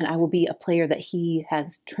represent him and I will be a player that he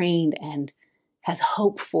has trained and has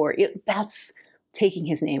hope for. That's taking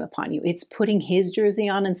his name upon you. It's putting his jersey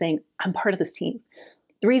on and saying, I'm part of this team.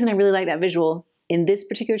 The reason I really like that visual in this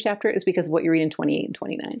particular chapter is because of what you read in 28 and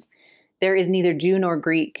 29. There is neither Jew nor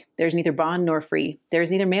Greek. There is neither bond nor free. There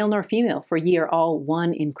is neither male nor female, for ye are all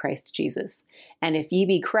one in Christ Jesus. And if ye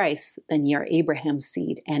be Christ, then ye are Abraham's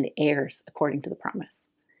seed and heirs according to the promise.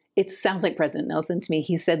 It sounds like President Nelson to me.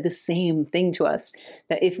 He said the same thing to us,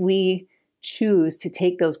 that if we choose to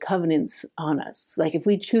take those covenants on us, like if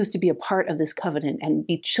we choose to be a part of this covenant and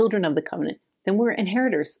be children of the covenant, then we're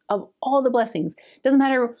inheritors of all the blessings. It doesn't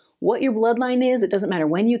matter what your bloodline is. It doesn't matter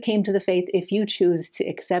when you came to the faith. If you choose to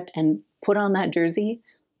accept and put on that jersey,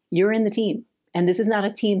 you're in the team. And this is not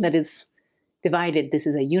a team that is divided. This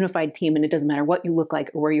is a unified team. And it doesn't matter what you look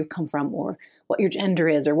like or where you come from or what your gender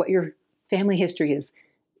is or what your family history is.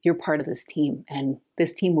 You're part of this team, and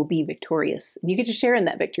this team will be victorious. And you get to share in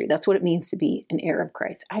that victory. That's what it means to be an heir of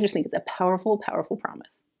Christ. I just think it's a powerful, powerful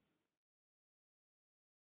promise.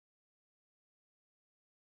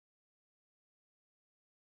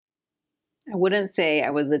 I wouldn't say I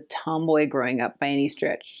was a tomboy growing up by any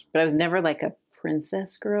stretch, but I was never like a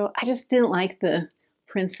princess girl. I just didn't like the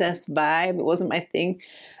princess vibe. It wasn't my thing.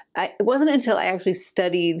 It wasn't until I actually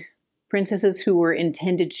studied princesses who were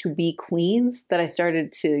intended to be queens that I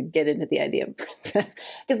started to get into the idea of princess.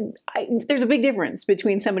 Because there's a big difference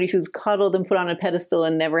between somebody who's coddled and put on a pedestal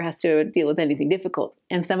and never has to deal with anything difficult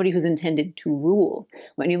and somebody who's intended to rule.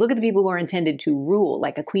 When you look at the people who are intended to rule,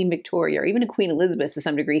 like a Queen Victoria or even a Queen Elizabeth to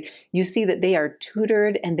some degree, you see that they are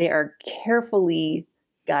tutored and they are carefully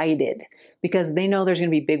guided because they know there's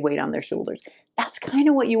going to be big weight on their shoulders. That's kind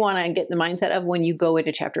of what you want to get the mindset of when you go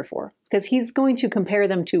into chapter 4, because he's going to compare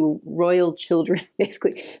them to royal children,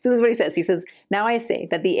 basically. So this is what he says. He says, now I say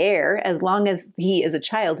that the heir, as long as he is a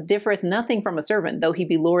child, differeth nothing from a servant, though he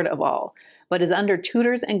be Lord of all, but is under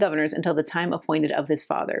tutors and governors until the time appointed of his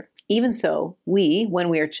father. Even so, we, when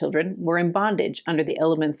we are children, were in bondage under the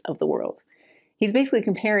elements of the world. He's basically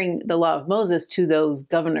comparing the law of Moses to those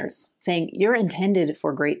governors, saying you're intended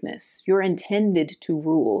for greatness. You're intended to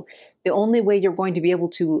rule. The only way you're going to be able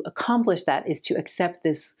to accomplish that is to accept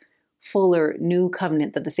this fuller new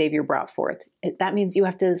covenant that the Savior brought forth. That means you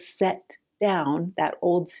have to set down that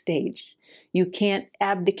old stage. You can't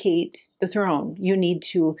abdicate the throne. You need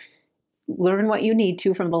to learn what you need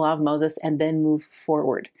to from the law of Moses and then move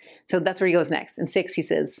forward. So that's where he goes next. In 6, he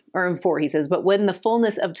says, or in 4, he says, but when the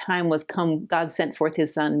fullness of time was come, God sent forth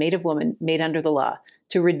his son, made of woman, made under the law,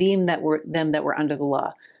 to redeem them that were under the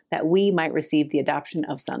law, that we might receive the adoption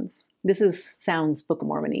of sons. This sounds Book of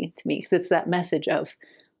Mormon-y to me, because it's that message of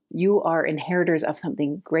you are inheritors of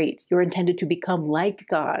something great. You're intended to become like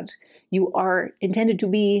God. You are intended to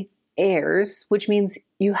be heirs, which means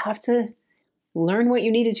you have to learn what you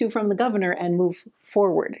needed to from the governor and move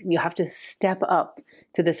forward. You have to step up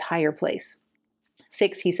to this higher place.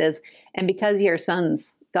 6, he says, and because ye are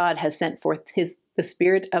sons, God has sent forth the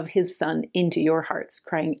Spirit of his Son into your hearts,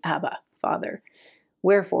 crying, Abba, Father.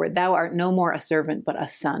 Wherefore thou art no more a servant, but a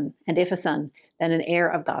son, and if a son, then an heir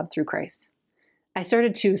of God through Christ. I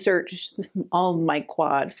started to search all my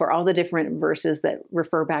quad for all the different verses that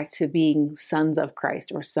refer back to being sons of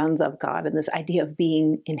Christ or sons of God, and this idea of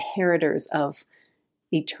being inheritors of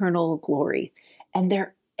eternal glory. And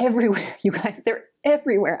they're everywhere, you guys. They're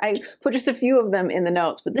everywhere. I put just a few of them in the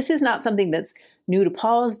notes, but this is not something that's new to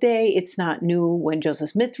Paul's day. It's not new when Joseph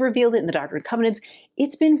Smith revealed it in the Doctrine and Covenants.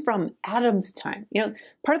 It's been from Adam's time.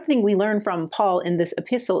 Part of the thing we learn from Paul in this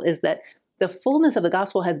epistle is that the fullness of the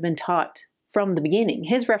gospel has been taught from the beginning.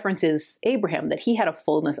 His reference is Abraham, that he had a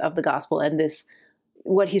fullness of the gospel, and this,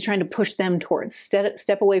 what he's trying to push them towards,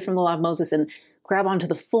 step away from the law of Moses and grab onto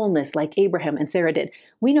the fullness like Abraham and Sarah did.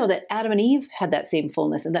 We know that Adam and Eve had that same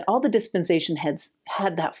fullness, and that all the dispensation heads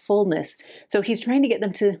had that fullness. So he's trying to get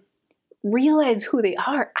them to realize who they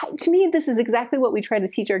are. To me, this is exactly what we try to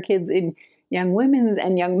teach our kids in young women's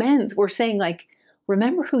and young men's. We're saying, like,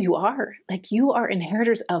 remember who you are. Like, you are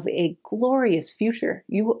inheritors of a glorious future.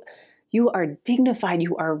 You are dignified.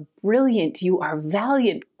 You are brilliant. You are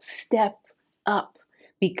valiant. Step up.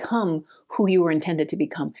 Become who you were intended to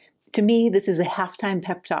become. To me, this is a halftime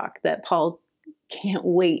pep talk that Paul can't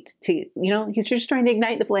wait to, he's just trying to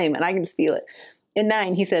ignite the flame, and I can just feel it. In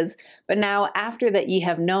 9, he says, But now after that ye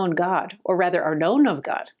have known God, or rather are known of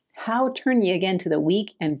God, how turn ye again to the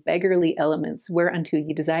weak and beggarly elements, whereunto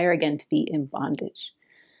ye desire again to be in bondage?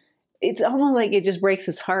 It's almost like it just breaks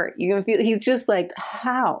his heart. You can feel, he's just like,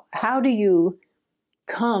 how? How do you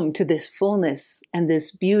come to this fullness and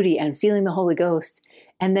this beauty and feeling the Holy Ghost,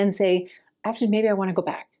 and then say, actually, maybe I want to go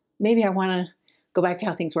back. Maybe I want to go back to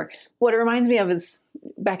how things were. What it reminds me of is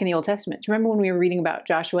back in the Old Testament. Do you remember when we were reading about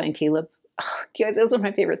Joshua and Caleb? Oh, guys, those are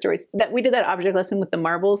my favorite stories. That we did that object lesson with the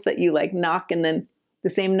marbles that you like knock, and then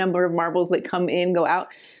the same number of marbles that come in go out.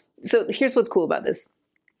 So here's what's cool about this.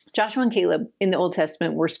 Joshua and Caleb in the Old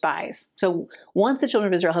Testament were spies. So once the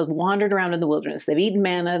children of Israel have wandered around in the wilderness, they've eaten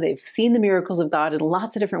manna, they've seen the miracles of God in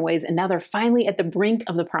lots of different ways, and now they're finally at the brink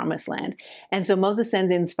of the promised land. And so Moses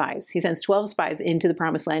sends in spies. He sends 12 spies into the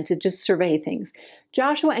promised land to just survey things.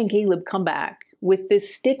 Joshua and Caleb come back with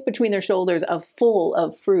this stick between their shoulders full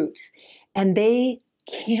of fruit, and they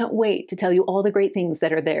can't wait to tell you all the great things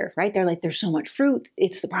that are there, right? They're like, there's so much fruit.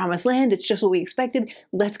 It's the promised land. It's just what we expected.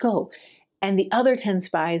 Let's go. And the other 10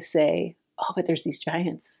 spies say, oh, but there's these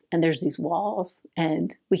giants and there's these walls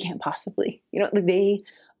and we can't possibly, they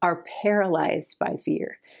are paralyzed by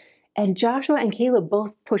fear. And Joshua and Caleb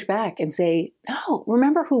both push back and say, no,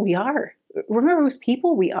 remember who we are. Remember whose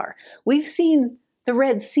people we are. We've seen the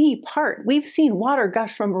Red Sea part. We've seen water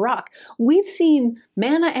gush from a rock. We've seen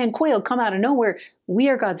manna and quail come out of nowhere. We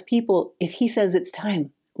are God's people. If he says it's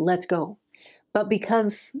time, let's go. But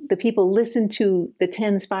because the people listen to the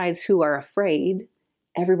 10 spies who are afraid,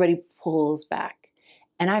 everybody pulls back.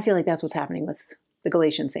 And I feel like that's what's happening with the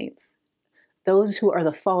Galatian saints. Those who are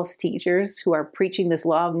the false teachers, who are preaching this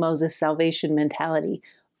law of Moses salvation mentality,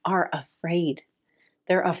 are afraid.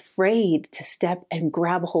 They're afraid to step and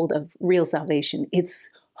grab hold of real salvation. It's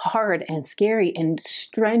hard and scary and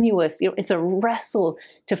strenuous. It's a wrestle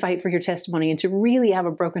to fight for your testimony and to really have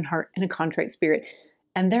a broken heart and a contrite spirit.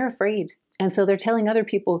 And they're afraid. And so they're telling other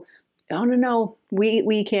people, oh, no,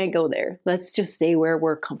 we can't go there. Let's just stay where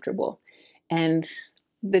we're comfortable. And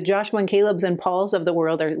the Joshua and Caleb's and Paul's of the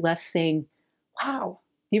world are left saying, wow,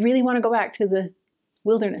 you really want to go back to the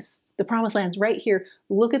wilderness, the promised land's right here.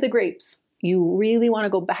 Look at the grapes. You really want to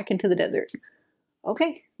go back into the desert.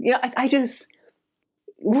 Okay. I just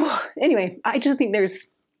think there's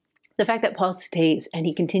the fact that Paul stays and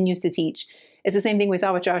he continues to teach. It's the same thing we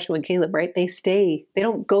saw with Joshua and Caleb, right? They stay. They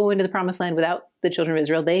don't go into the promised land without the children of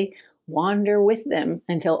Israel. They wander with them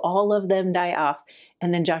until all of them die off.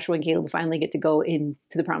 And then Joshua and Caleb finally get to go into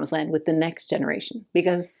the promised land with the next generation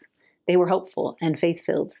because they were hopeful and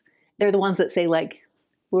faith-filled. They're the ones that say, like,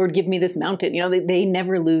 Lord, give me this mountain. They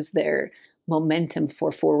never lose their momentum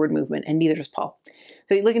for forward movement, and neither does Paul.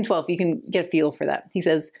 So you look in 12, you can get a feel for that. He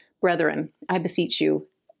says, Brethren, I beseech you,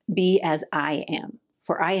 be as I am.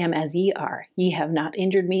 For I am as ye are. Ye have not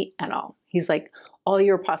injured me at all. He's like, all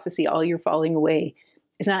your apostasy, all your falling away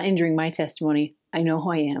is not injuring my testimony. I know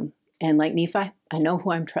who I am. And like Nephi, I know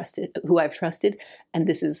who I've trusted. And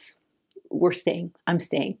we're staying. I'm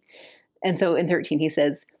staying. And so in 13, he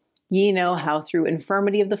says, ye know how through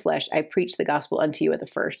infirmity of the flesh, I preached the gospel unto you at the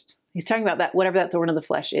first. He's talking about that, whatever that thorn of the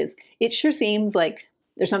flesh is. It sure seems like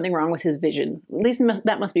there's something wrong with his vision. At least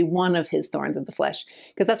that must be one of his thorns of the flesh,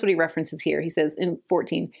 because that's what he references here. He says in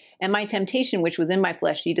 14, and my temptation, which was in my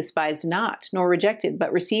flesh, ye despised not, nor rejected,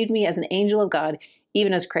 but received me as an angel of God,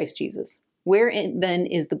 even as Christ Jesus. Wherein then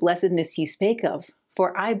is the blessedness you spake of?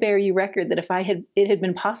 For I bear you record that if it had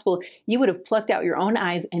been possible, you would have plucked out your own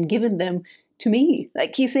eyes and given them to me.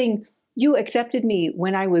 Like he's saying, you accepted me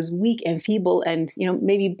when I was weak and feeble and,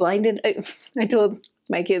 maybe blinded. I told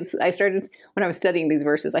my kids, when I was studying these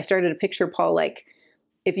verses, I started to picture Paul like,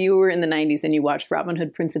 if you were in the 90s and you watched Robin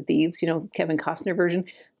Hood, Prince of Thieves, Kevin Costner version,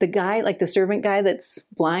 the guy, like the servant guy that's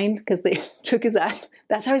blind because they took his eyes,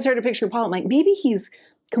 that's how I started to picture Paul. I'm like, maybe he's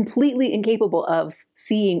completely incapable of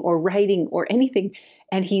seeing or writing or anything,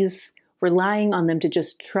 and he's relying on them to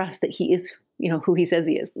just trust that he is, who he says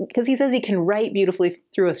he is. Because he says he can write beautifully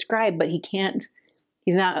through a scribe, but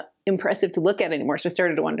he's not impressive to look at anymore. So I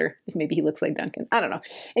started to wonder if maybe he looks like Duncan. I don't know.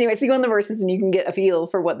 Anyway, so you go in the verses and you can get a feel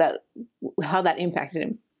for how that impacted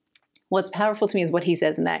him. What's powerful to me is what he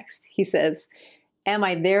says next. He says, am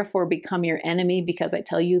I therefore become your enemy because I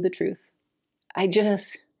tell you the truth?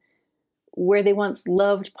 Where they once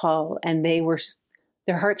loved Paul and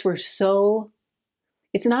their hearts were so,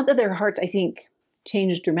 it's not that their hearts, I think,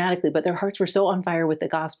 changed dramatically, but their hearts were so on fire with the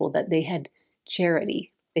gospel that they had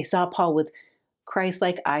charity. They saw Paul with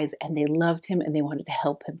Christ-like eyes and they loved him and they wanted to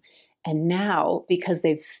help him. And now, because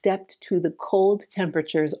they've stepped to the cold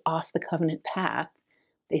temperatures off the covenant path,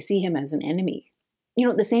 they see him as an enemy.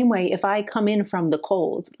 The same way if I come in from the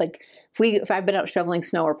cold, like if I've been out shoveling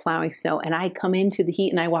snow or plowing snow and I come into the heat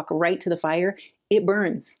and I walk right to the fire, it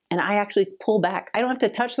burns. And I actually pull back. I don't have to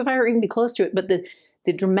touch the fire or even be close to it, but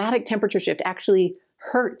the dramatic temperature shift actually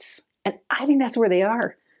hurts. And I think that's where they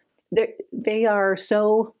are. They are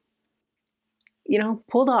so,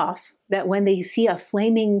 pulled off that when they see a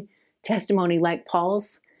flaming testimony like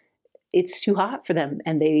Paul's, it's too hot for them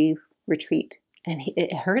and they retreat. And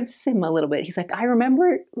it hurts him a little bit. He's like, I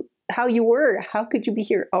remember how you were. How could you be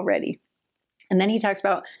here already? And then he talks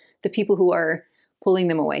about the people who are pulling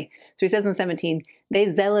them away. So he says in 17, they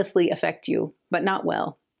zealously affect you, but not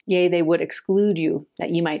well. Yea, they would exclude you that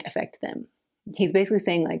you might affect them. He's basically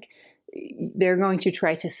saying like, they're going to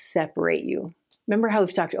try to separate you. Remember how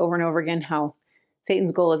we've talked over and over again, how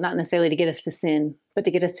Satan's goal is not necessarily to get us to sin, but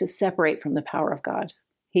to get us to separate from the power of God.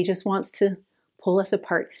 He just wants to pull us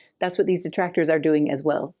apart. That's what these detractors are doing as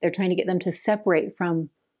well. They're trying to get them to separate from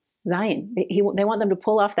Zion. They want them to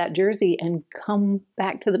pull off that jersey and come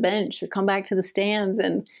back to the bench or come back to the stands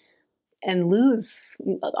and lose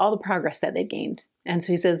all the progress that they've gained. And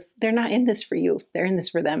so he says, they're not in this for you. They're in this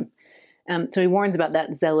for them. So he warns about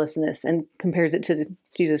that zealousness and compares it to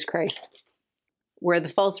Jesus Christ, where the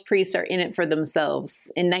false priests are in it for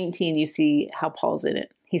themselves. In 19, you see how Paul's in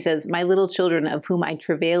it. He says, my little children of whom I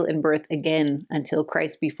travail in birth again until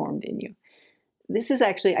Christ be formed in you. This is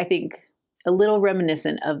actually, I think, a little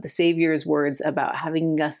reminiscent of the Savior's words about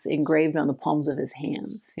having us engraved on the palms of his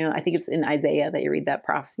hands. I think it's in Isaiah that you read that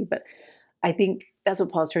prophecy, but I think that's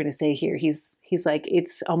what Paul's trying to say here. He's like,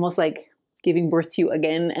 it's almost like giving birth to you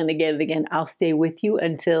again and again and again. I'll stay with you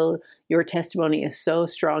until your testimony is so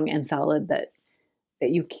strong and solid that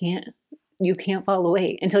you can't fall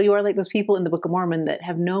away, until you are like those people in the Book of Mormon that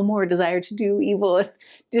have no more desire to do evil and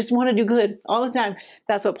just want to do good all the time.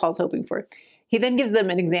 That's what Paul's hoping for. He then gives them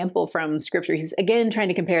an example from Scripture. He's again trying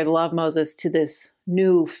to compare the law of Moses to this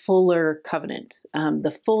new, fuller covenant,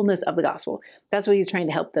 the fullness of the gospel. That's what he's trying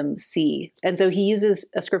to help them see. And so he uses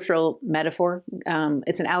a scriptural metaphor.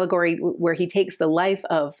 It's an allegory where he takes the life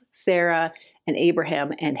of Sarah and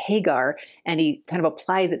Abraham and Hagar, and he kind of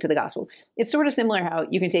applies it to the gospel. It's sort of similar how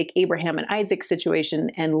you can take Abraham and Isaac's situation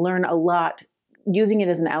and learn a lot using it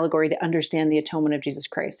as an allegory to understand the atonement of Jesus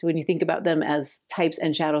Christ. When you think about them as types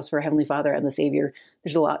and shadows for Heavenly Father and the Savior,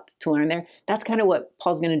 there's a lot to learn there. That's kind of what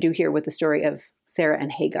Paul's going to do here with the story of Sarah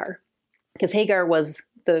and Hagar. Because Hagar was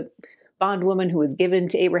the bondwoman who was given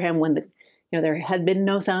to Abraham when there had been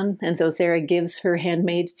no son. And so Sarah gives her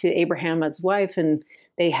handmaid to Abraham as wife, and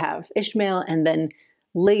they have Ishmael. And then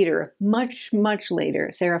later, much, much later,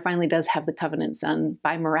 Sarah finally does have the covenant son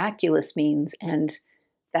by miraculous means, and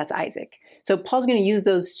that's Isaac. So Paul's going to use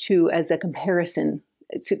those two as a comparison.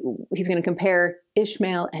 He's going to compare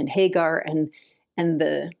Ishmael and Hagar and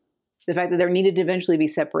the fact that there needed to eventually be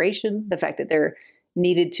separation, the fact that there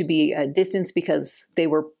needed to be a distance because they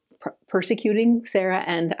were persecuting Sarah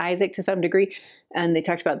and Isaac to some degree. And they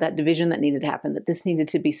talked about that division that needed to happen, that this needed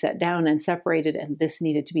to be set down and separated, and this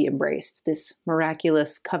needed to be embraced. This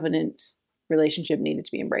miraculous covenant relationship needed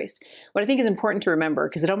to be embraced. What I think is important to remember,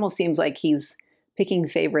 because it almost seems like he's picking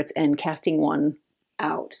favorites and casting one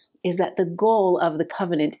out, is that the goal of the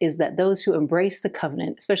covenant is that those who embrace the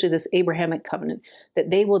covenant, especially this Abrahamic covenant, that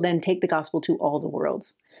they will then take the gospel to all the world.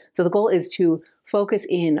 So the goal is to focus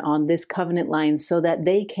in on this covenant line so that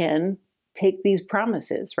they can take these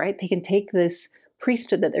promises, right? They can take this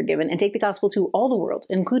priesthood that they're given, and take the gospel to all the world,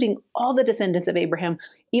 including all the descendants of Abraham,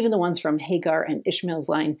 even the ones from Hagar and Ishmael's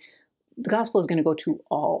line. The gospel is going to go to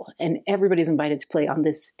all, and everybody's invited to play on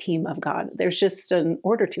this team of God. There's just an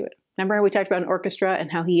order to it. Remember how we talked about an orchestra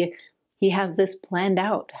and how he has this planned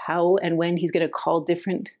out, how and when he's going to call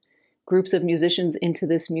different groups of musicians into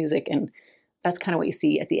this music. And that's kind of what you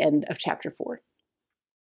see at the end of chapter 4.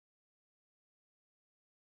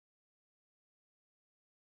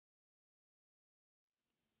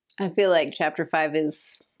 I feel like chapter 5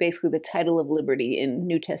 is basically the title of liberty in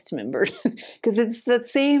New Testament version, because it's that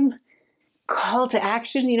same call to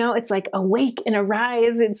action. It's like awake and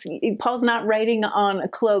arise. Paul's not writing on a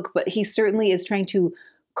cloak, but he certainly is trying to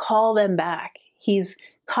call them back. He's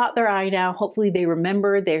caught their eye now. Hopefully they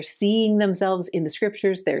remember. They're seeing themselves in the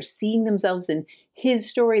scriptures. They're seeing themselves in his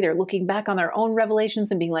story. They're looking back on their own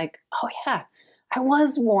revelations and being like, oh yeah, I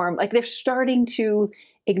was warm. Like they're starting to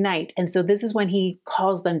ignite. And so this is when he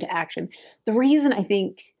calls them to action. The reason I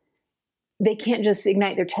think they can't just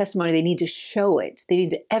ignite their testimony, they need to show it. They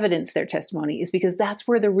need to evidence their testimony, is because that's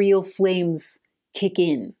where the real flames kick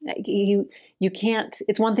in. You can't,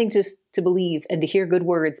 it's one thing to believe and to hear good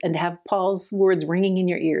words and to have Paul's words ringing in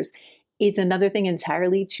your ears. It's another thing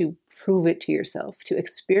entirely to prove it to yourself, to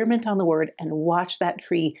experiment on the word and watch that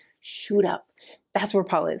tree shoot up. That's where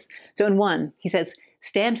Paul is. So in 1, he says,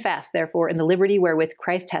 stand fast, therefore, in the liberty wherewith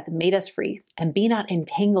Christ hath made us free, and be not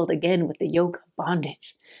entangled again with the yoke of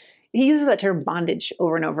bondage. He uses that term bondage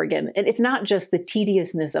over and over again. And it's not just the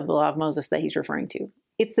tediousness of the law of Moses that he's referring to.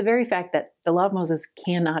 It's the very fact that the law of Moses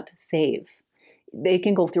cannot save. They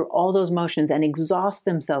can go through all those motions and exhaust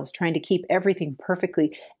themselves trying to keep everything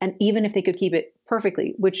perfectly. And even if they could keep it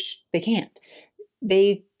perfectly, which they can't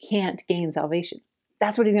gain salvation.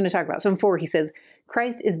 That's what he's going to talk about. So in 4, he says,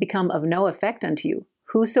 Christ is become of no effect unto you.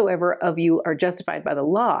 Whosoever of you are justified by the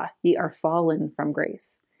law, ye are fallen from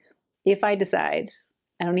grace. If I decide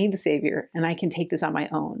I don't need the Savior and I can take this on my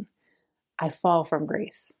own, I fall from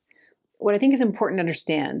grace. What I think is important to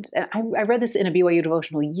understand, and I read this in a BYU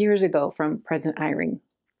devotional years ago from President Eyring.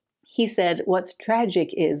 He said, what's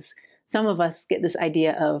tragic is some of us get this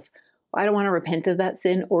idea of, well, I don't want to repent of that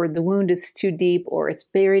sin, or the wound is too deep, or it's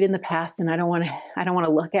buried in the past and I don't want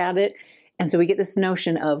to look at it. And so we get this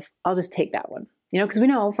notion of, I'll just take that one. Because we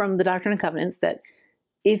know from the Doctrine and Covenants that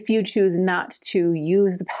if you choose not to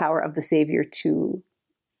use the power of the Savior to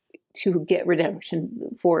get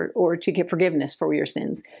redemption or to get forgiveness for your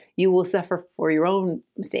sins, you will suffer for your own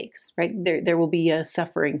mistakes, right? There will be a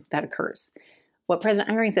suffering that occurs. What President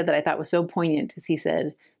Eyring said that I thought was so poignant is he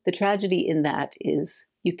said, the tragedy in that is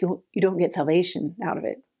you don't get salvation out of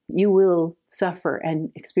it. You will suffer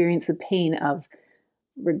and experience the pain of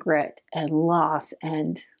regret and loss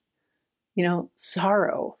and,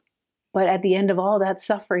 sorrow. But at the end of all that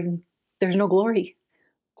suffering, there's no glory.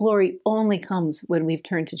 Glory only comes when we've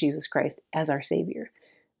turned to Jesus Christ as our Savior.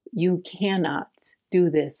 You cannot do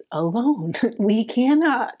this alone. We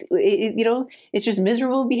cannot. It's just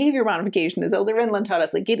miserable behavior modification, as Elder Renlund taught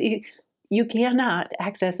us. You cannot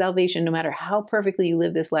access salvation, no matter how perfectly you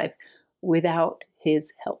live this life, without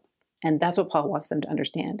his help. And that's what Paul wants them to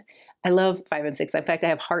understand. I love 5 and 6. In fact, I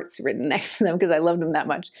have hearts written next to them because I loved them that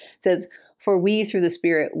much. It says, for we through the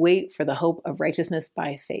Spirit wait for the hope of righteousness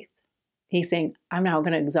by faith. He's saying, I'm not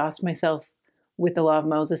going to exhaust myself with the law of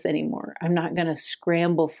Moses anymore. I'm not going to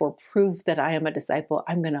scramble for proof that I am a disciple.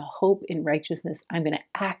 I'm going to hope in righteousness. I'm going to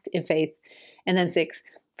act in faith. And then 6,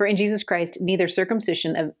 for in Jesus Christ neither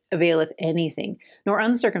circumcision availeth anything, nor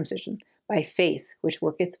uncircumcision, by faith which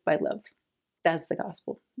worketh by love. That's the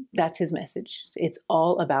gospel. That's his message. It's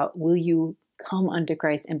all about, will you come unto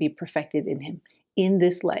Christ and be perfected in him in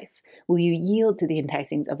this life? Will you yield to the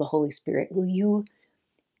enticings of the Holy Spirit? Will you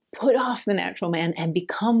put off the natural man and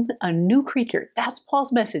become a new creature? That's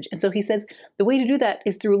Paul's message. And so he says the way to do that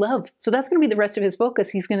is through love. So that's going to be the rest of his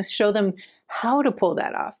focus. He's going to show them how to pull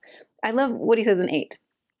that off. I love what he says in 8.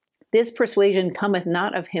 This persuasion cometh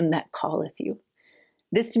not of him that calleth you.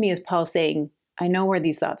 This to me is Paul saying, I know where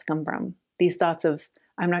these thoughts come from. These thoughts of,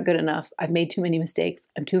 I'm not good enough. I've made too many mistakes.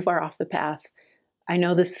 I'm too far off the path. I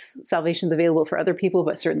know this salvation is available for other people,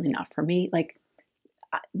 but certainly not for me.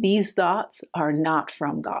 These thoughts are not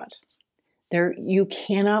from God. You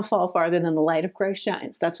cannot fall farther than the light of Christ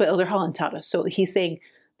shines. That's what Elder Holland taught us. So he's saying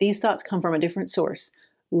these thoughts come from a different source.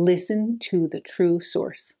 Listen to the true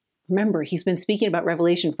source. Remember, he's been speaking about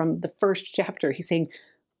Revelation from the first chapter. He's saying,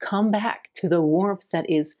 come back to the warmth that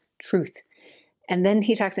is truth. And then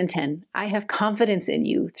he talks in 10, I have confidence in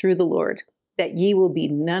you through the Lord, that ye will be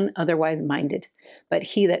none otherwise minded. But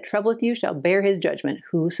he that troubleth you shall bear his judgment,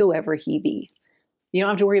 whosoever he be. You don't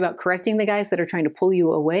have to worry about correcting the guys that are trying to pull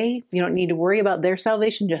you away. You don't need to worry about their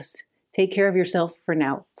salvation. Just take care of yourself for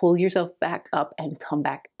now. Pull yourself back up and come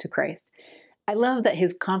back to Christ. I love that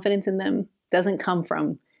his confidence in them doesn't come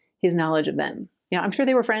from his knowledge of them. I'm sure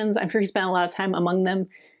they were friends. I'm sure he spent a lot of time among them,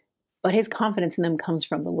 but his confidence in them comes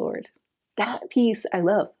from the Lord. That piece I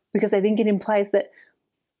love, because I think it implies that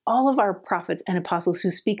all of our prophets and apostles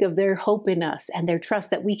who speak of their hope in us and their trust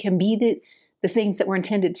that we can be the things that we're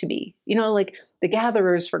intended to be, like the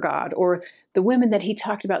gatherers for God, or the women that he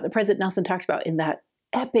talked about, that President Nelson talked about in that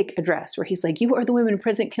epic address where he's like, you are the women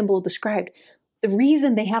President Kimball described. The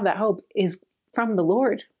reason they have that hope is from the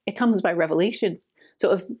Lord. It comes by revelation.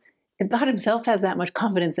 So if God himself has that much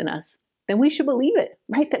confidence in us, then we should believe it,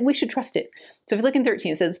 right? That we should trust it. So if you look in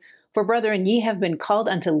 13, it says, for brethren, ye have been called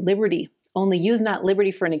unto liberty. Only use not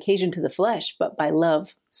liberty for an occasion to the flesh, but by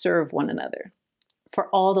love serve one another. For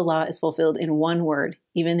all the law is fulfilled in one word,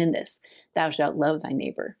 even in this, thou shalt love thy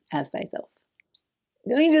neighbor as thyself.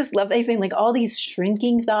 Don't you just love that he's saying, like, all these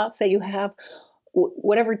shrinking thoughts that you have,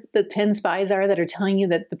 whatever the 10 spies are that are telling you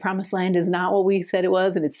that the promised land is not what we said it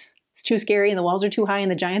was, and it's too scary, and the walls are too high, and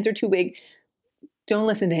the giants are too big. Don't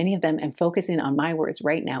listen to any of them and focus in on my words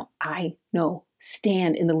right now. I know.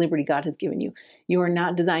 Stand in the liberty God has given you. You are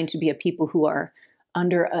not designed to be a people who are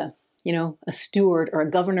under a steward or a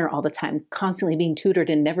governor all the time, constantly being tutored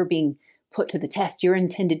and never being put to the test. You're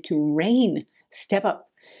intended to reign. Step up.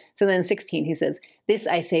 So then in 16, he says, this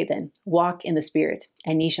I say then, walk in the Spirit,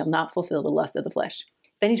 and ye shall not fulfill the lust of the flesh.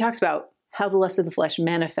 Then he talks about how the lusts of the flesh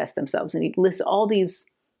manifest themselves, and he lists all these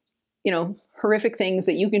horrific things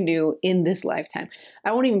that you can do in this lifetime.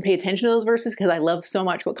 I won't even pay attention to those verses because I love so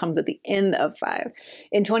much what comes at the end of 5.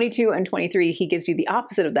 In 22 and 23, he gives you the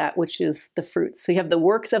opposite of that, which is the fruits. So you have the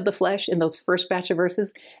works of the flesh in those first batch of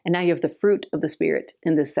verses, and now you have the fruit of the Spirit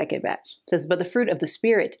in this second batch. It says, but the fruit of the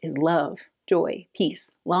Spirit is love, joy,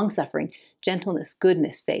 peace, long-suffering, gentleness,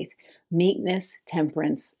 goodness, faith, meekness,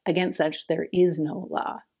 temperance. Against such there is no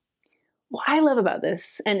law. What I love about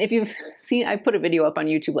this, and if you've seen, I put a video up on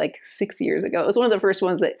YouTube like 6 years ago. It was one of the first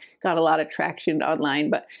ones that got a lot of traction online,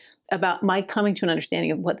 but about my coming to an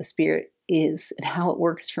understanding of what the Spirit is and how it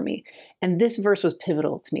works for me. And this verse was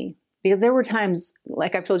pivotal to me because there were times,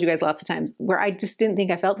 like I've told you guys lots of times, where I just didn't think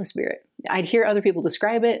I felt the Spirit. I'd hear other people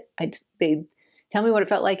describe it. They'd tell me what it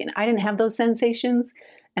felt like, and I didn't have those sensations.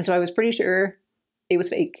 And so I was pretty sure it was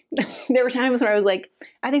fake. There were times where I was like,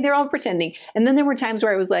 I think they're all pretending. And then there were times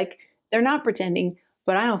where I was like, they're not pretending,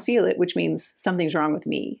 but I don't feel it, which means something's wrong with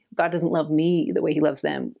me. God doesn't love me the way he loves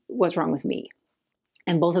them. What's wrong with me?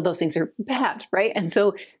 And both of those things are bad, right? And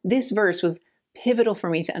so this verse was pivotal for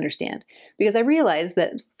me to understand because I realized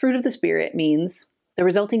that fruit of the Spirit means the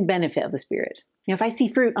resulting benefit of the Spirit. If I see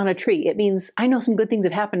fruit on a tree, it means I know some good things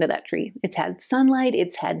have happened to that tree. It's had sunlight,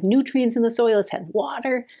 it's had nutrients in the soil, it's had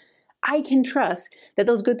water. I can trust that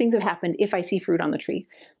those good things have happened if I see fruit on the tree.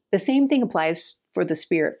 The same thing applies for the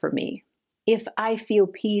Spirit for me. If I feel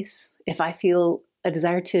peace, if I feel a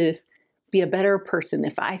desire to be a better person,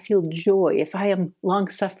 if I feel joy, if I am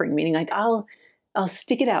long-suffering, meaning like I'll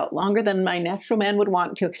stick it out longer than my natural man would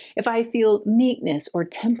want to. If I feel meekness or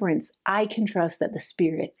temperance, I can trust that the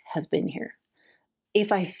Spirit has been here.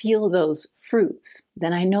 If I feel those fruits,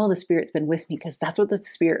 then I know the Spirit's been with me because that's what the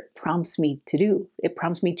Spirit prompts me to do. It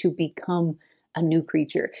prompts me to become a new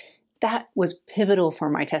creature. That was pivotal for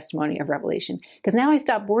my testimony of Revelation because now I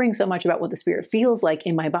stop worrying so much about what the Spirit feels like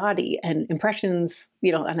in my body and impressions,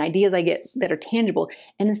 and ideas I get that are tangible.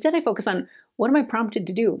 And instead I focus on what am I prompted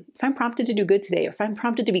to do? If I'm prompted to do good today, or if I'm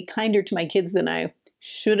prompted to be kinder to my kids than I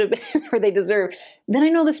should have been or they deserve, then I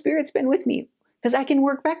know the Spirit's been with me because I can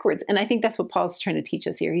work backwards. And I think that's what Paul's trying to teach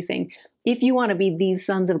us here. He's saying, if you want to be these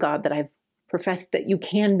sons of God that I've professed that you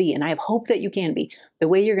can be, and I have hope that you can be, the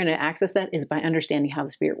way you're going to access that is by understanding how the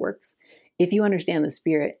Spirit works. If you understand the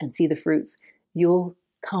Spirit and see the fruits, you'll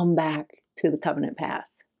come back to the covenant path.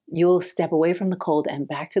 You'll step away from the cold and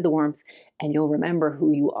back to the warmth, and you'll remember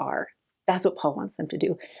who you are. That's what Paul wants them to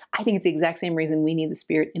do. I think it's the exact same reason we need the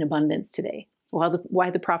Spirit in abundance today. Why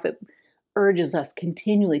the prophet urges us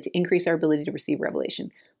continually to increase our ability to receive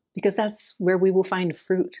revelation, because that's where we will find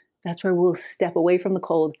fruit. That's where we'll step away from the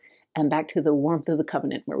cold and back to the warmth of the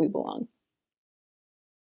covenant where we belong.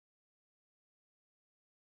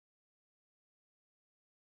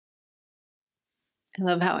 I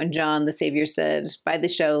love how in John, the Savior said, by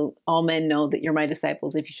this shall all men know that you're my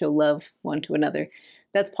disciples if you show love one to another.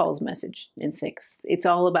 That's Paul's message in 6. It's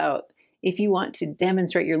all about if you want to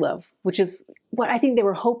demonstrate your love, which is what I think they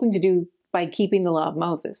were hoping to do by keeping the law of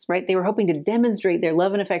Moses, right? They were hoping to demonstrate their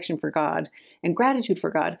love and affection for God and gratitude for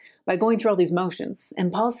God by going through all these motions.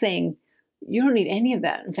 And Paul's saying, You don't need any of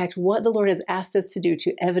that. In fact, what the Lord has asked us to do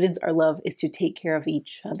to evidence our love is to take care of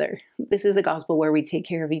each other. This is a gospel where we take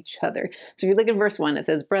care of each other. So if you look at verse 1, it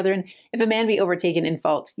says, "Brethren, if a man be overtaken in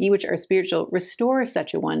fault, ye which are spiritual, restore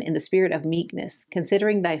such a one in the spirit of meekness,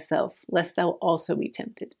 considering thyself, lest thou also be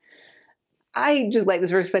tempted." I just like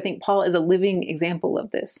this verse because I think Paul is a living example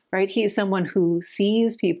of this, right? He is someone who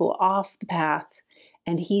sees people off the path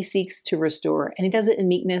and he seeks to restore. And he does it in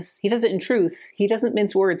meekness. He does it in truth. He doesn't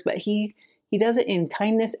mince words, but he does it in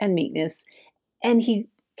kindness and meekness. And he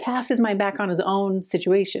casts his mind back on his own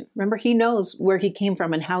situation. Remember, he knows where he came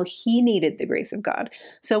from and how he needed the grace of God.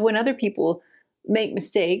 So when other people make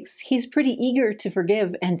mistakes, he's pretty eager to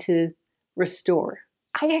forgive and to restore.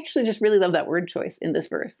 I actually just really love that word choice in this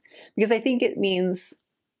verse because I think it means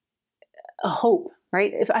a hope,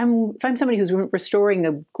 right? If I'm somebody who's restoring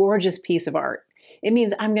a gorgeous piece of art, it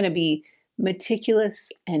means I'm going to be meticulous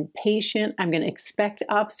and patient. I'm going to expect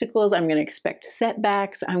obstacles. I'm going to expect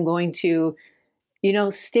setbacks. I'm going to,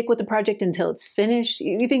 stick with the project until it's finished.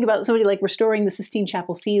 You think about somebody like restoring the Sistine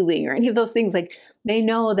Chapel ceiling or any of those things, like they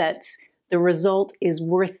know that the result is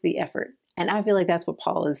worth the effort. And I feel like that's what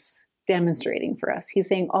Paul is demonstrating for us. He's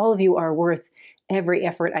saying, all of you are worth every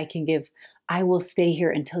effort I can give. I will stay here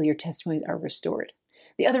until your testimonies are restored.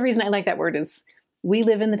 The other reason I like that word is we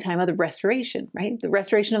live in the time of the restoration, right? The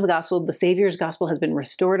restoration of the gospel, the Savior's gospel has been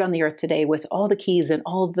restored on the earth today with all the keys and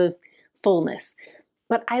all the fullness.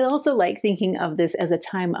 But I also like thinking of this as a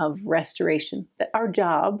time of restoration, that our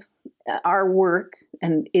job, our work,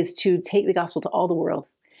 is to take the gospel to all the world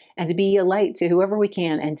and to be a light to whoever we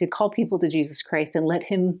can and to call people to Jesus Christ and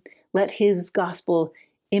let his gospel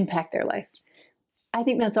impact their life. I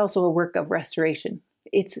think that's also a work of restoration.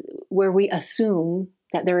 It's where we assume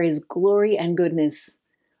that there is glory and goodness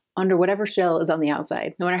under whatever shell is on the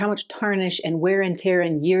outside, no matter how much tarnish and wear and tear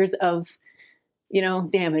and years of,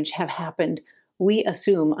 damage have happened. We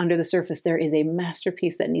assume under the surface there is a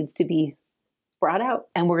masterpiece that needs to be brought out,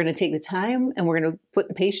 and we're going to take the time and we're going to put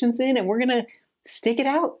the patience in and we're going to stick it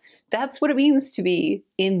out. That's what it means to be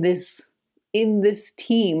in this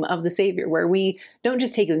team of the Savior, where we don't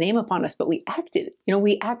just take his name upon us, but we act it.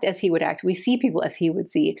 We act as he would act. We see people as he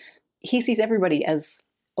would see. He sees everybody as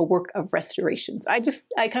a work of restoration. So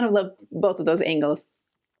I kind of love both of those angles.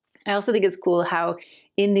 I also think it's cool how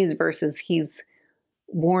in these verses he's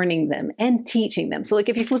warning them and teaching them. So like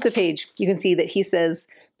if you flip the page, you can see that he says,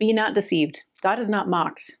 "Be not deceived. God is not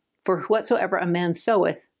mocked. For whatsoever a man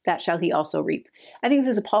soweth, that shall he also reap." I think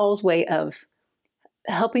this is Paul's way of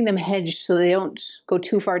helping them hedge so they don't go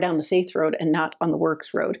too far down the faith road and not on the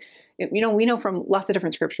works road. We know from lots of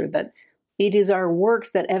different scripture that it is our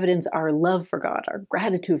works that evidence our love for God, our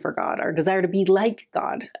gratitude for God, our desire to be like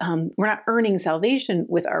God. We're not earning salvation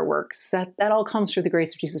with our works. That all comes through the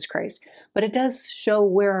grace of Jesus Christ. But it does show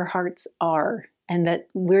where our hearts are and that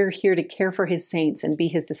we're here to care for his saints and be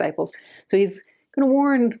his disciples. So he's going to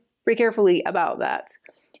warn pretty carefully about that.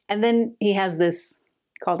 And then he has this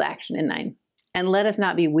call to action in 9. "And let us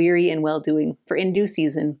not be weary in well-doing, for in due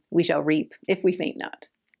season we shall reap if we faint not."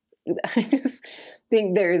 I just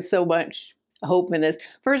think there is so much hope in this.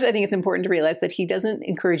 First, I think it's important to realize that he doesn't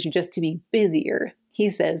encourage you just to be busier.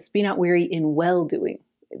 He says, "Be not weary in well-doing."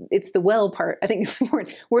 It's the well part. I think it's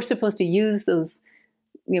important. We're supposed to use those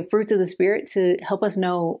fruits of the Spirit to help us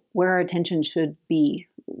know where our attention should be.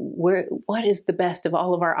 What is the best of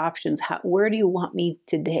all of our options? Where do you want me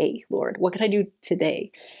today, Lord? What can I do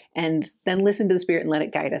today? And then listen to the Spirit and let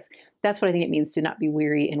it guide us. That's what I think it means to not be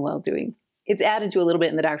weary in well-doing. It's added to a little bit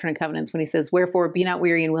in the Doctrine and Covenants when he says, "Wherefore be not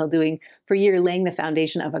weary in well-doing, for ye are laying the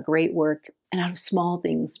foundation of a great work, and out of small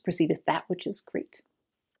things proceedeth that which is great."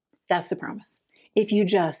 That's the promise. If you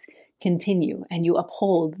just continue and you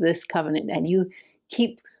uphold this covenant and you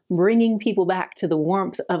keep bringing people back to the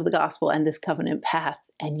warmth of the gospel and this covenant path,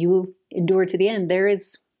 and you endure to the end, there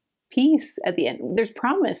is peace at the end. There's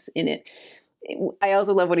promise in it. I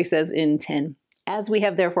also love what he says in 10. "As we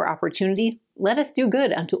have therefore opportunity, let us do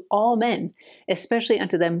good unto all men, especially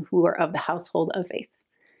unto them who are of the household of faith."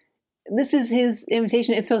 This is his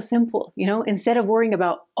invitation. It's so simple. Instead of worrying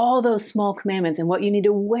about all those small commandments and what you need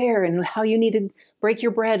to wear and how you need to break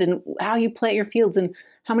your bread and how you plant your fields and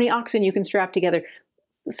how many oxen you can strap together,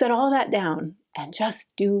 set all that down and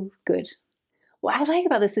just do good. What I like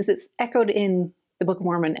about this is it's echoed in the Book of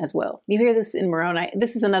Mormon as well. You hear this in Moroni.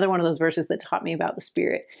 This is another one of those verses that taught me about the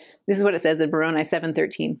Spirit. This is what it says in Moroni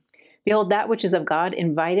 7:13. "Behold, that which is of God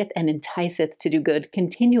inviteth and enticeth to do good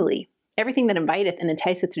continually. Everything that inviteth and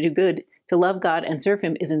enticeth to do good, to love God and serve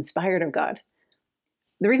him, is inspired of God."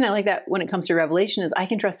 The reason I like that when it comes to Revelation is I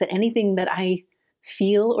can trust that anything that I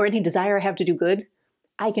feel or any desire I have to do good,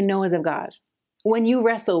 I can know is of God. When you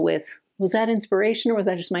wrestle with Was that inspiration or was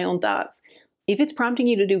that just my own thoughts? If it's prompting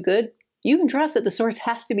you to do good, you can trust that the source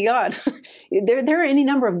has to be God. There are any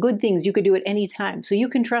number of good things you could do at any time. So you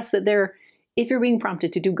can trust that if you're being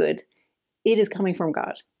prompted to do good, it is coming from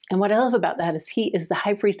God. And what I love about that is he is the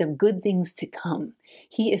high priest of good things to come.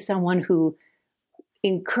 He is someone who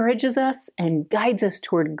encourages us and guides us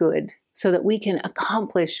toward good so that we can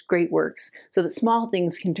accomplish great works, so that small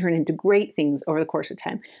things can turn into great things over the course of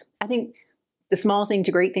time. I think the small thing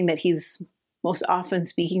to great thing that he's most often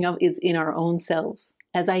speaking of is in our own selves.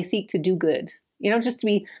 As I seek to do good, just to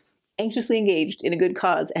be anxiously engaged in a good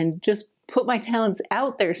cause and just put my talents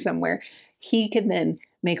out there somewhere, he can then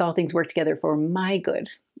make all things work together for my good.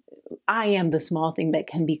 I am the small thing that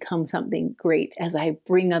can become something great as I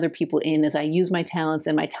bring other people in, as I use my talents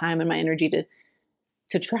and my time and my energy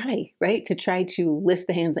to try, right? To try to lift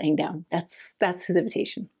the hands that hang down. That's his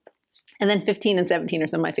invitation. And then 15 and 17 are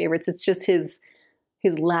some of my favorites. It's just his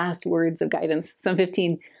last words of guidance. So in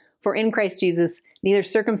 15, for in Christ Jesus, neither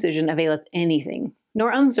circumcision availeth anything,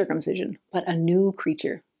 nor uncircumcision, but a new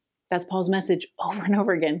creature. That's Paul's message over and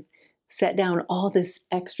over again. Set down all this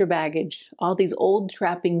extra baggage, all these old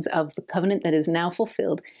trappings of the covenant that is now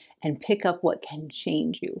fulfilled, and pick up what can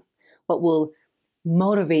change you, what will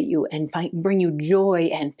motivate you and bring you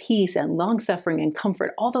joy and peace and long-suffering and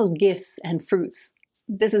comfort, all those gifts and fruits.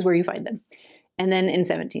 This is where you find them. And then in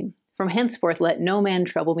 17, from henceforth let no man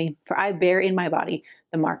trouble me, for I bear in my body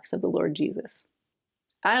the marks of the Lord Jesus.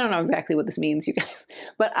 I don't know exactly what this means, you guys,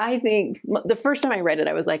 but I think the first time I read it,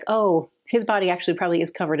 I was like, oh, his body actually probably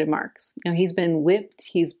is covered in marks. He's been whipped,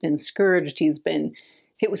 he's been scourged, he's been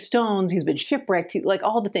hit with stones, he's been shipwrecked, like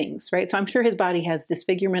all the things, right? So I'm sure his body has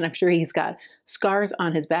disfigurement. I'm sure he's got scars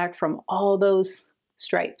on his back from all those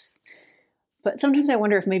stripes. But sometimes I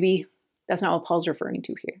wonder if maybe that's not what Paul's referring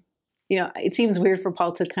to here. It seems weird for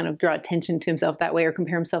Paul to kind of draw attention to himself that way or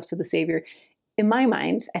compare himself to the Savior. In my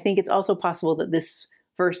mind, I think it's also possible that this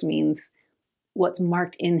verse means what's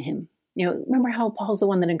marked in him. Remember how Paul's the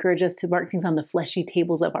one that encouraged us to mark things on the fleshy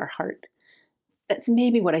tables of our heart? That's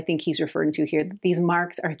maybe what I think he's referring to here. These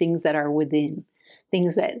marks are things that are within,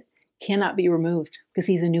 things that cannot be removed because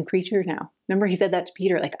he's a new creature now. Remember he said that to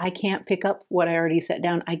Peter, like, I can't pick up what I already set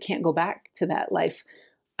down. I can't go back to that life.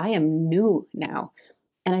 I am new now.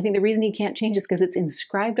 And I think the reason he can't change is because it's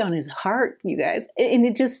inscribed on his heart, you guys.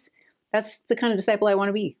 And that's the kind of disciple I want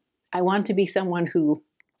to be. I want to be someone who,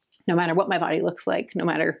 no matter what my body looks like, no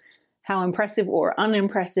matter how impressive or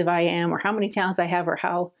unimpressive I am, or how many talents I have,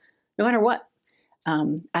 no matter what,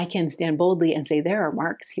 I can stand boldly and say, there are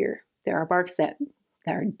marks here. There are marks that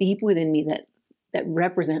are deep within me that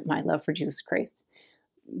represent my love for Jesus Christ.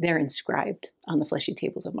 They're inscribed on the fleshy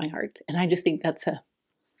tables of my heart. And I just think that's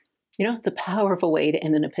it's a powerful way to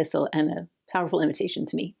end an epistle and a powerful invitation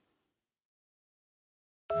to me.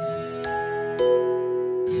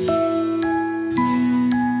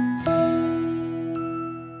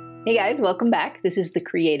 Hey guys, welcome back. This is the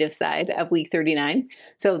creative side of week 39.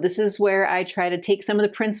 So this is where I try to take some of the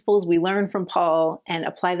principles we learned from Paul and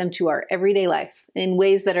apply them to our everyday life in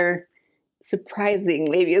ways that are surprising,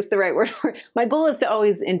 maybe is the right word for it. My goal is to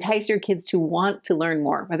always entice your kids to want to learn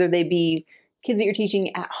more, whether they be kids that you're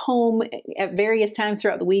teaching at home at various times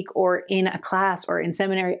throughout the week or in a class or in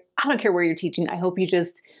seminary. I don't care where you're teaching. I hope you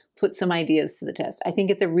just put some ideas to the test. I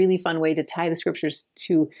think it's a really fun way to tie the scriptures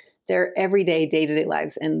to their everyday, day-to-day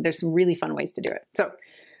lives. And there's some really fun ways to do it. So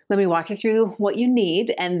let me walk you through what you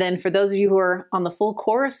need. And then for those of you who are on the full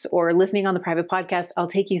course or listening on the private podcast, I'll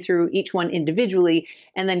take you through each one individually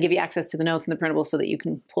and then give you access to the notes and the printables so that you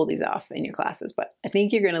can pull these off in your classes. But I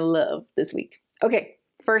think you're going to love this week. Okay,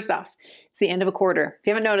 first off, it's the end of a quarter. If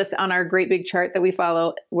you haven't noticed on our great big chart that we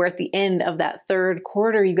follow, we're at the end of that third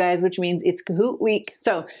quarter, you guys, which means it's Kahoot week.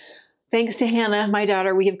 So thanks to Hannah, my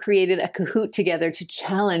daughter, we have created a Kahoot together to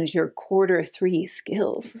challenge your quarter 3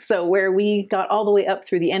 skills. So where we got all the way up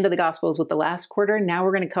through the end of the Gospels with the last quarter, now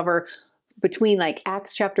we're going to cover between like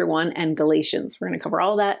Acts chapter 1 and Galatians. We're going to cover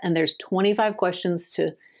all that. And there's 25 questions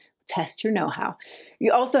to test your know-how.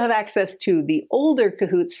 You also have access to the older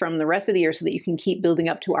Kahoots from the rest of the year so that you can keep building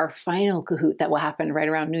up to our final Kahoot that will happen right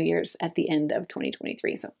around New Year's at the end of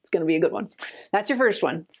 2023. So it's going to be a good one. That's your first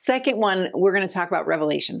one. Second one, we're going to talk about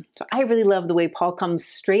Revelation. So I really love the way Paul comes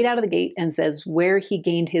straight out of the gate and says where he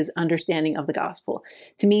gained his understanding of the gospel.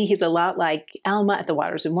 To me, he's a lot like Alma at the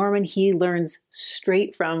Waters of Mormon. He learns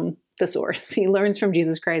straight from the source. He learns from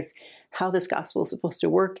Jesus Christ how this gospel is supposed to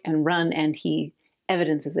work and run, and he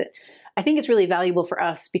evidences it. I think it's really valuable for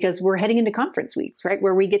us because we're heading into conference weeks, right?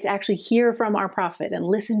 Where we get to actually hear from our prophet and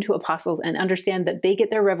listen to apostles and understand that they get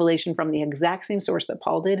their revelation from the exact same source that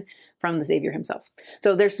Paul did, from the Savior himself.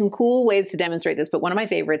 So there's some cool ways to demonstrate this, but one of my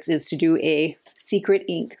favorites is to do a secret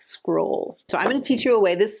ink scroll. So I'm going to teach you a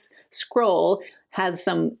way. This scroll has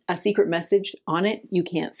a secret message on it. You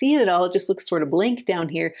can't see it at all. It just looks sort of blank down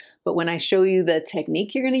here. But when I show you the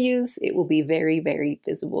technique you're going to use, it will be very, very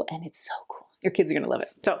visible, and it's so cool. Your kids are going to love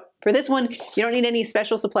it. So for this one, you don't need any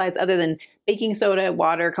special supplies other than baking soda,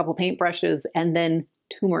 water, a couple paintbrushes, and then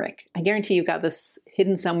turmeric. I guarantee you've got this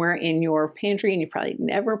hidden somewhere in your pantry and you probably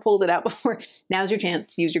never pulled it out before. Now's your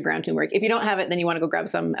chance to use your ground turmeric. If you don't have it, then you want to go grab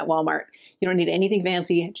some at Walmart. You don't need anything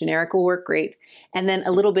fancy. Generic will work great. And then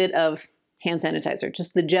a little bit of hand sanitizer.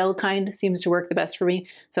 Just the gel kind seems to work the best for me.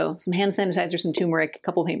 So some hand sanitizer, some turmeric, a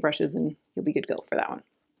couple paintbrushes, and you'll be good to go for that one.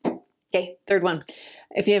 Okay, third one.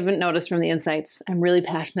 If you haven't noticed from the insights, I'm really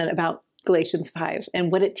passionate about Galatians 5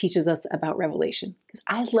 and what it teaches us about revelation. Because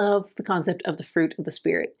I love the concept of the fruit of the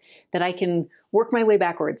Spirit, that I can work my way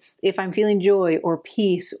backwards. If I'm feeling joy or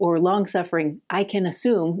peace or long suffering, I can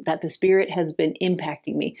assume that the Spirit has been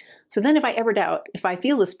impacting me. So then if I ever doubt, if I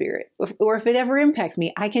feel the Spirit, or if it ever impacts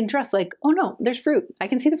me, I can trust like, oh no, there's fruit. I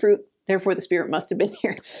can see the fruit. Therefore, the Spirit must have been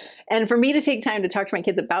here. And for me to take time to talk to my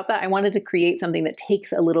kids about that, I wanted to create something that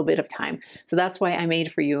takes a little bit of time. So that's why I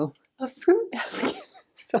made for you a fruit basket.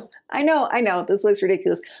 So I know, this looks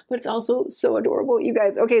ridiculous, but it's also so adorable, you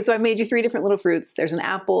guys. Okay, so I made you 3 different little fruits. There's an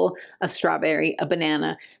apple, a strawberry, a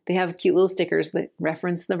banana. They have cute little stickers that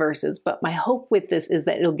reference the verses. But my hope with this is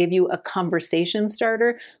that it'll give you a conversation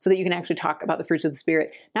starter so that you can actually talk about the fruits of the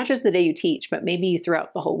Spirit, not just the day you teach, but maybe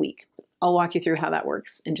throughout the whole week. I'll walk you through how that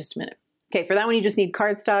works in just a minute. Okay, for that one, you just need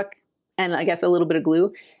cardstock and I guess a little bit of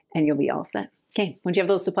glue, and you'll be all set. Okay, once you have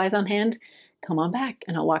those supplies on hand, come on back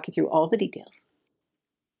and I'll walk you through all the details.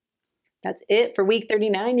 That's it for week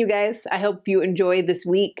 39, you guys. I hope you enjoy this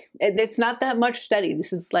week. It's not that much study.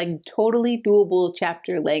 This is like totally doable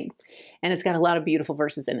chapter length, and it's got a lot of beautiful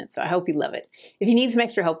verses in it, so I hope you love it. If you need some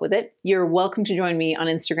extra help with it, you're welcome to join me on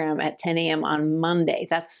Instagram at 10 a.m. on Monday.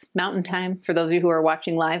 That's Mountain Time for those of you who are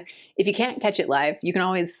watching live. If you can't catch it live, you can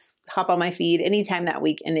always hop on my feed anytime that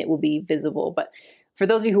week, and it will be visible. But for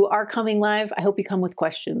those of you who are coming live, I hope you come with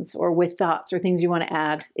questions or with thoughts or things you want to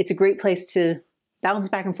add. It's a great place to bounce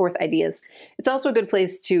back and forth ideas. It's also a good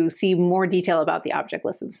place to see more detail about the object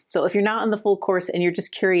lessons. So if you're not on the full course and you're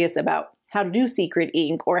just curious about how to do secret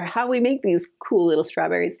ink or how we make these cool little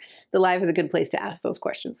strawberries, the live is a good place to ask those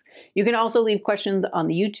questions. You can also leave questions on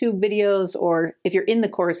the YouTube videos, or if you're in the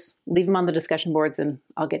course, leave them on the discussion boards and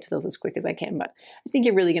I'll get to those as quick as I can. But I think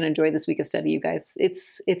you're really going to enjoy this week of study, you guys.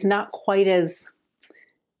 It's not quite as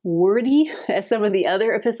wordy as some of the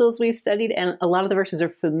other epistles we've studied, and a lot of the verses are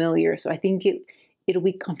familiar, so I think it'll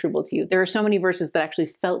be comfortable to you. There are so many verses that actually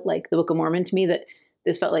felt like the Book of Mormon to me that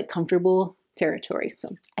this felt like comfortable territory.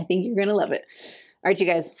 So I think you're going to love it. All right, you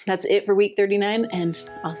guys, that's it for week 39, and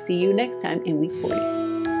I'll see you next time in week 40.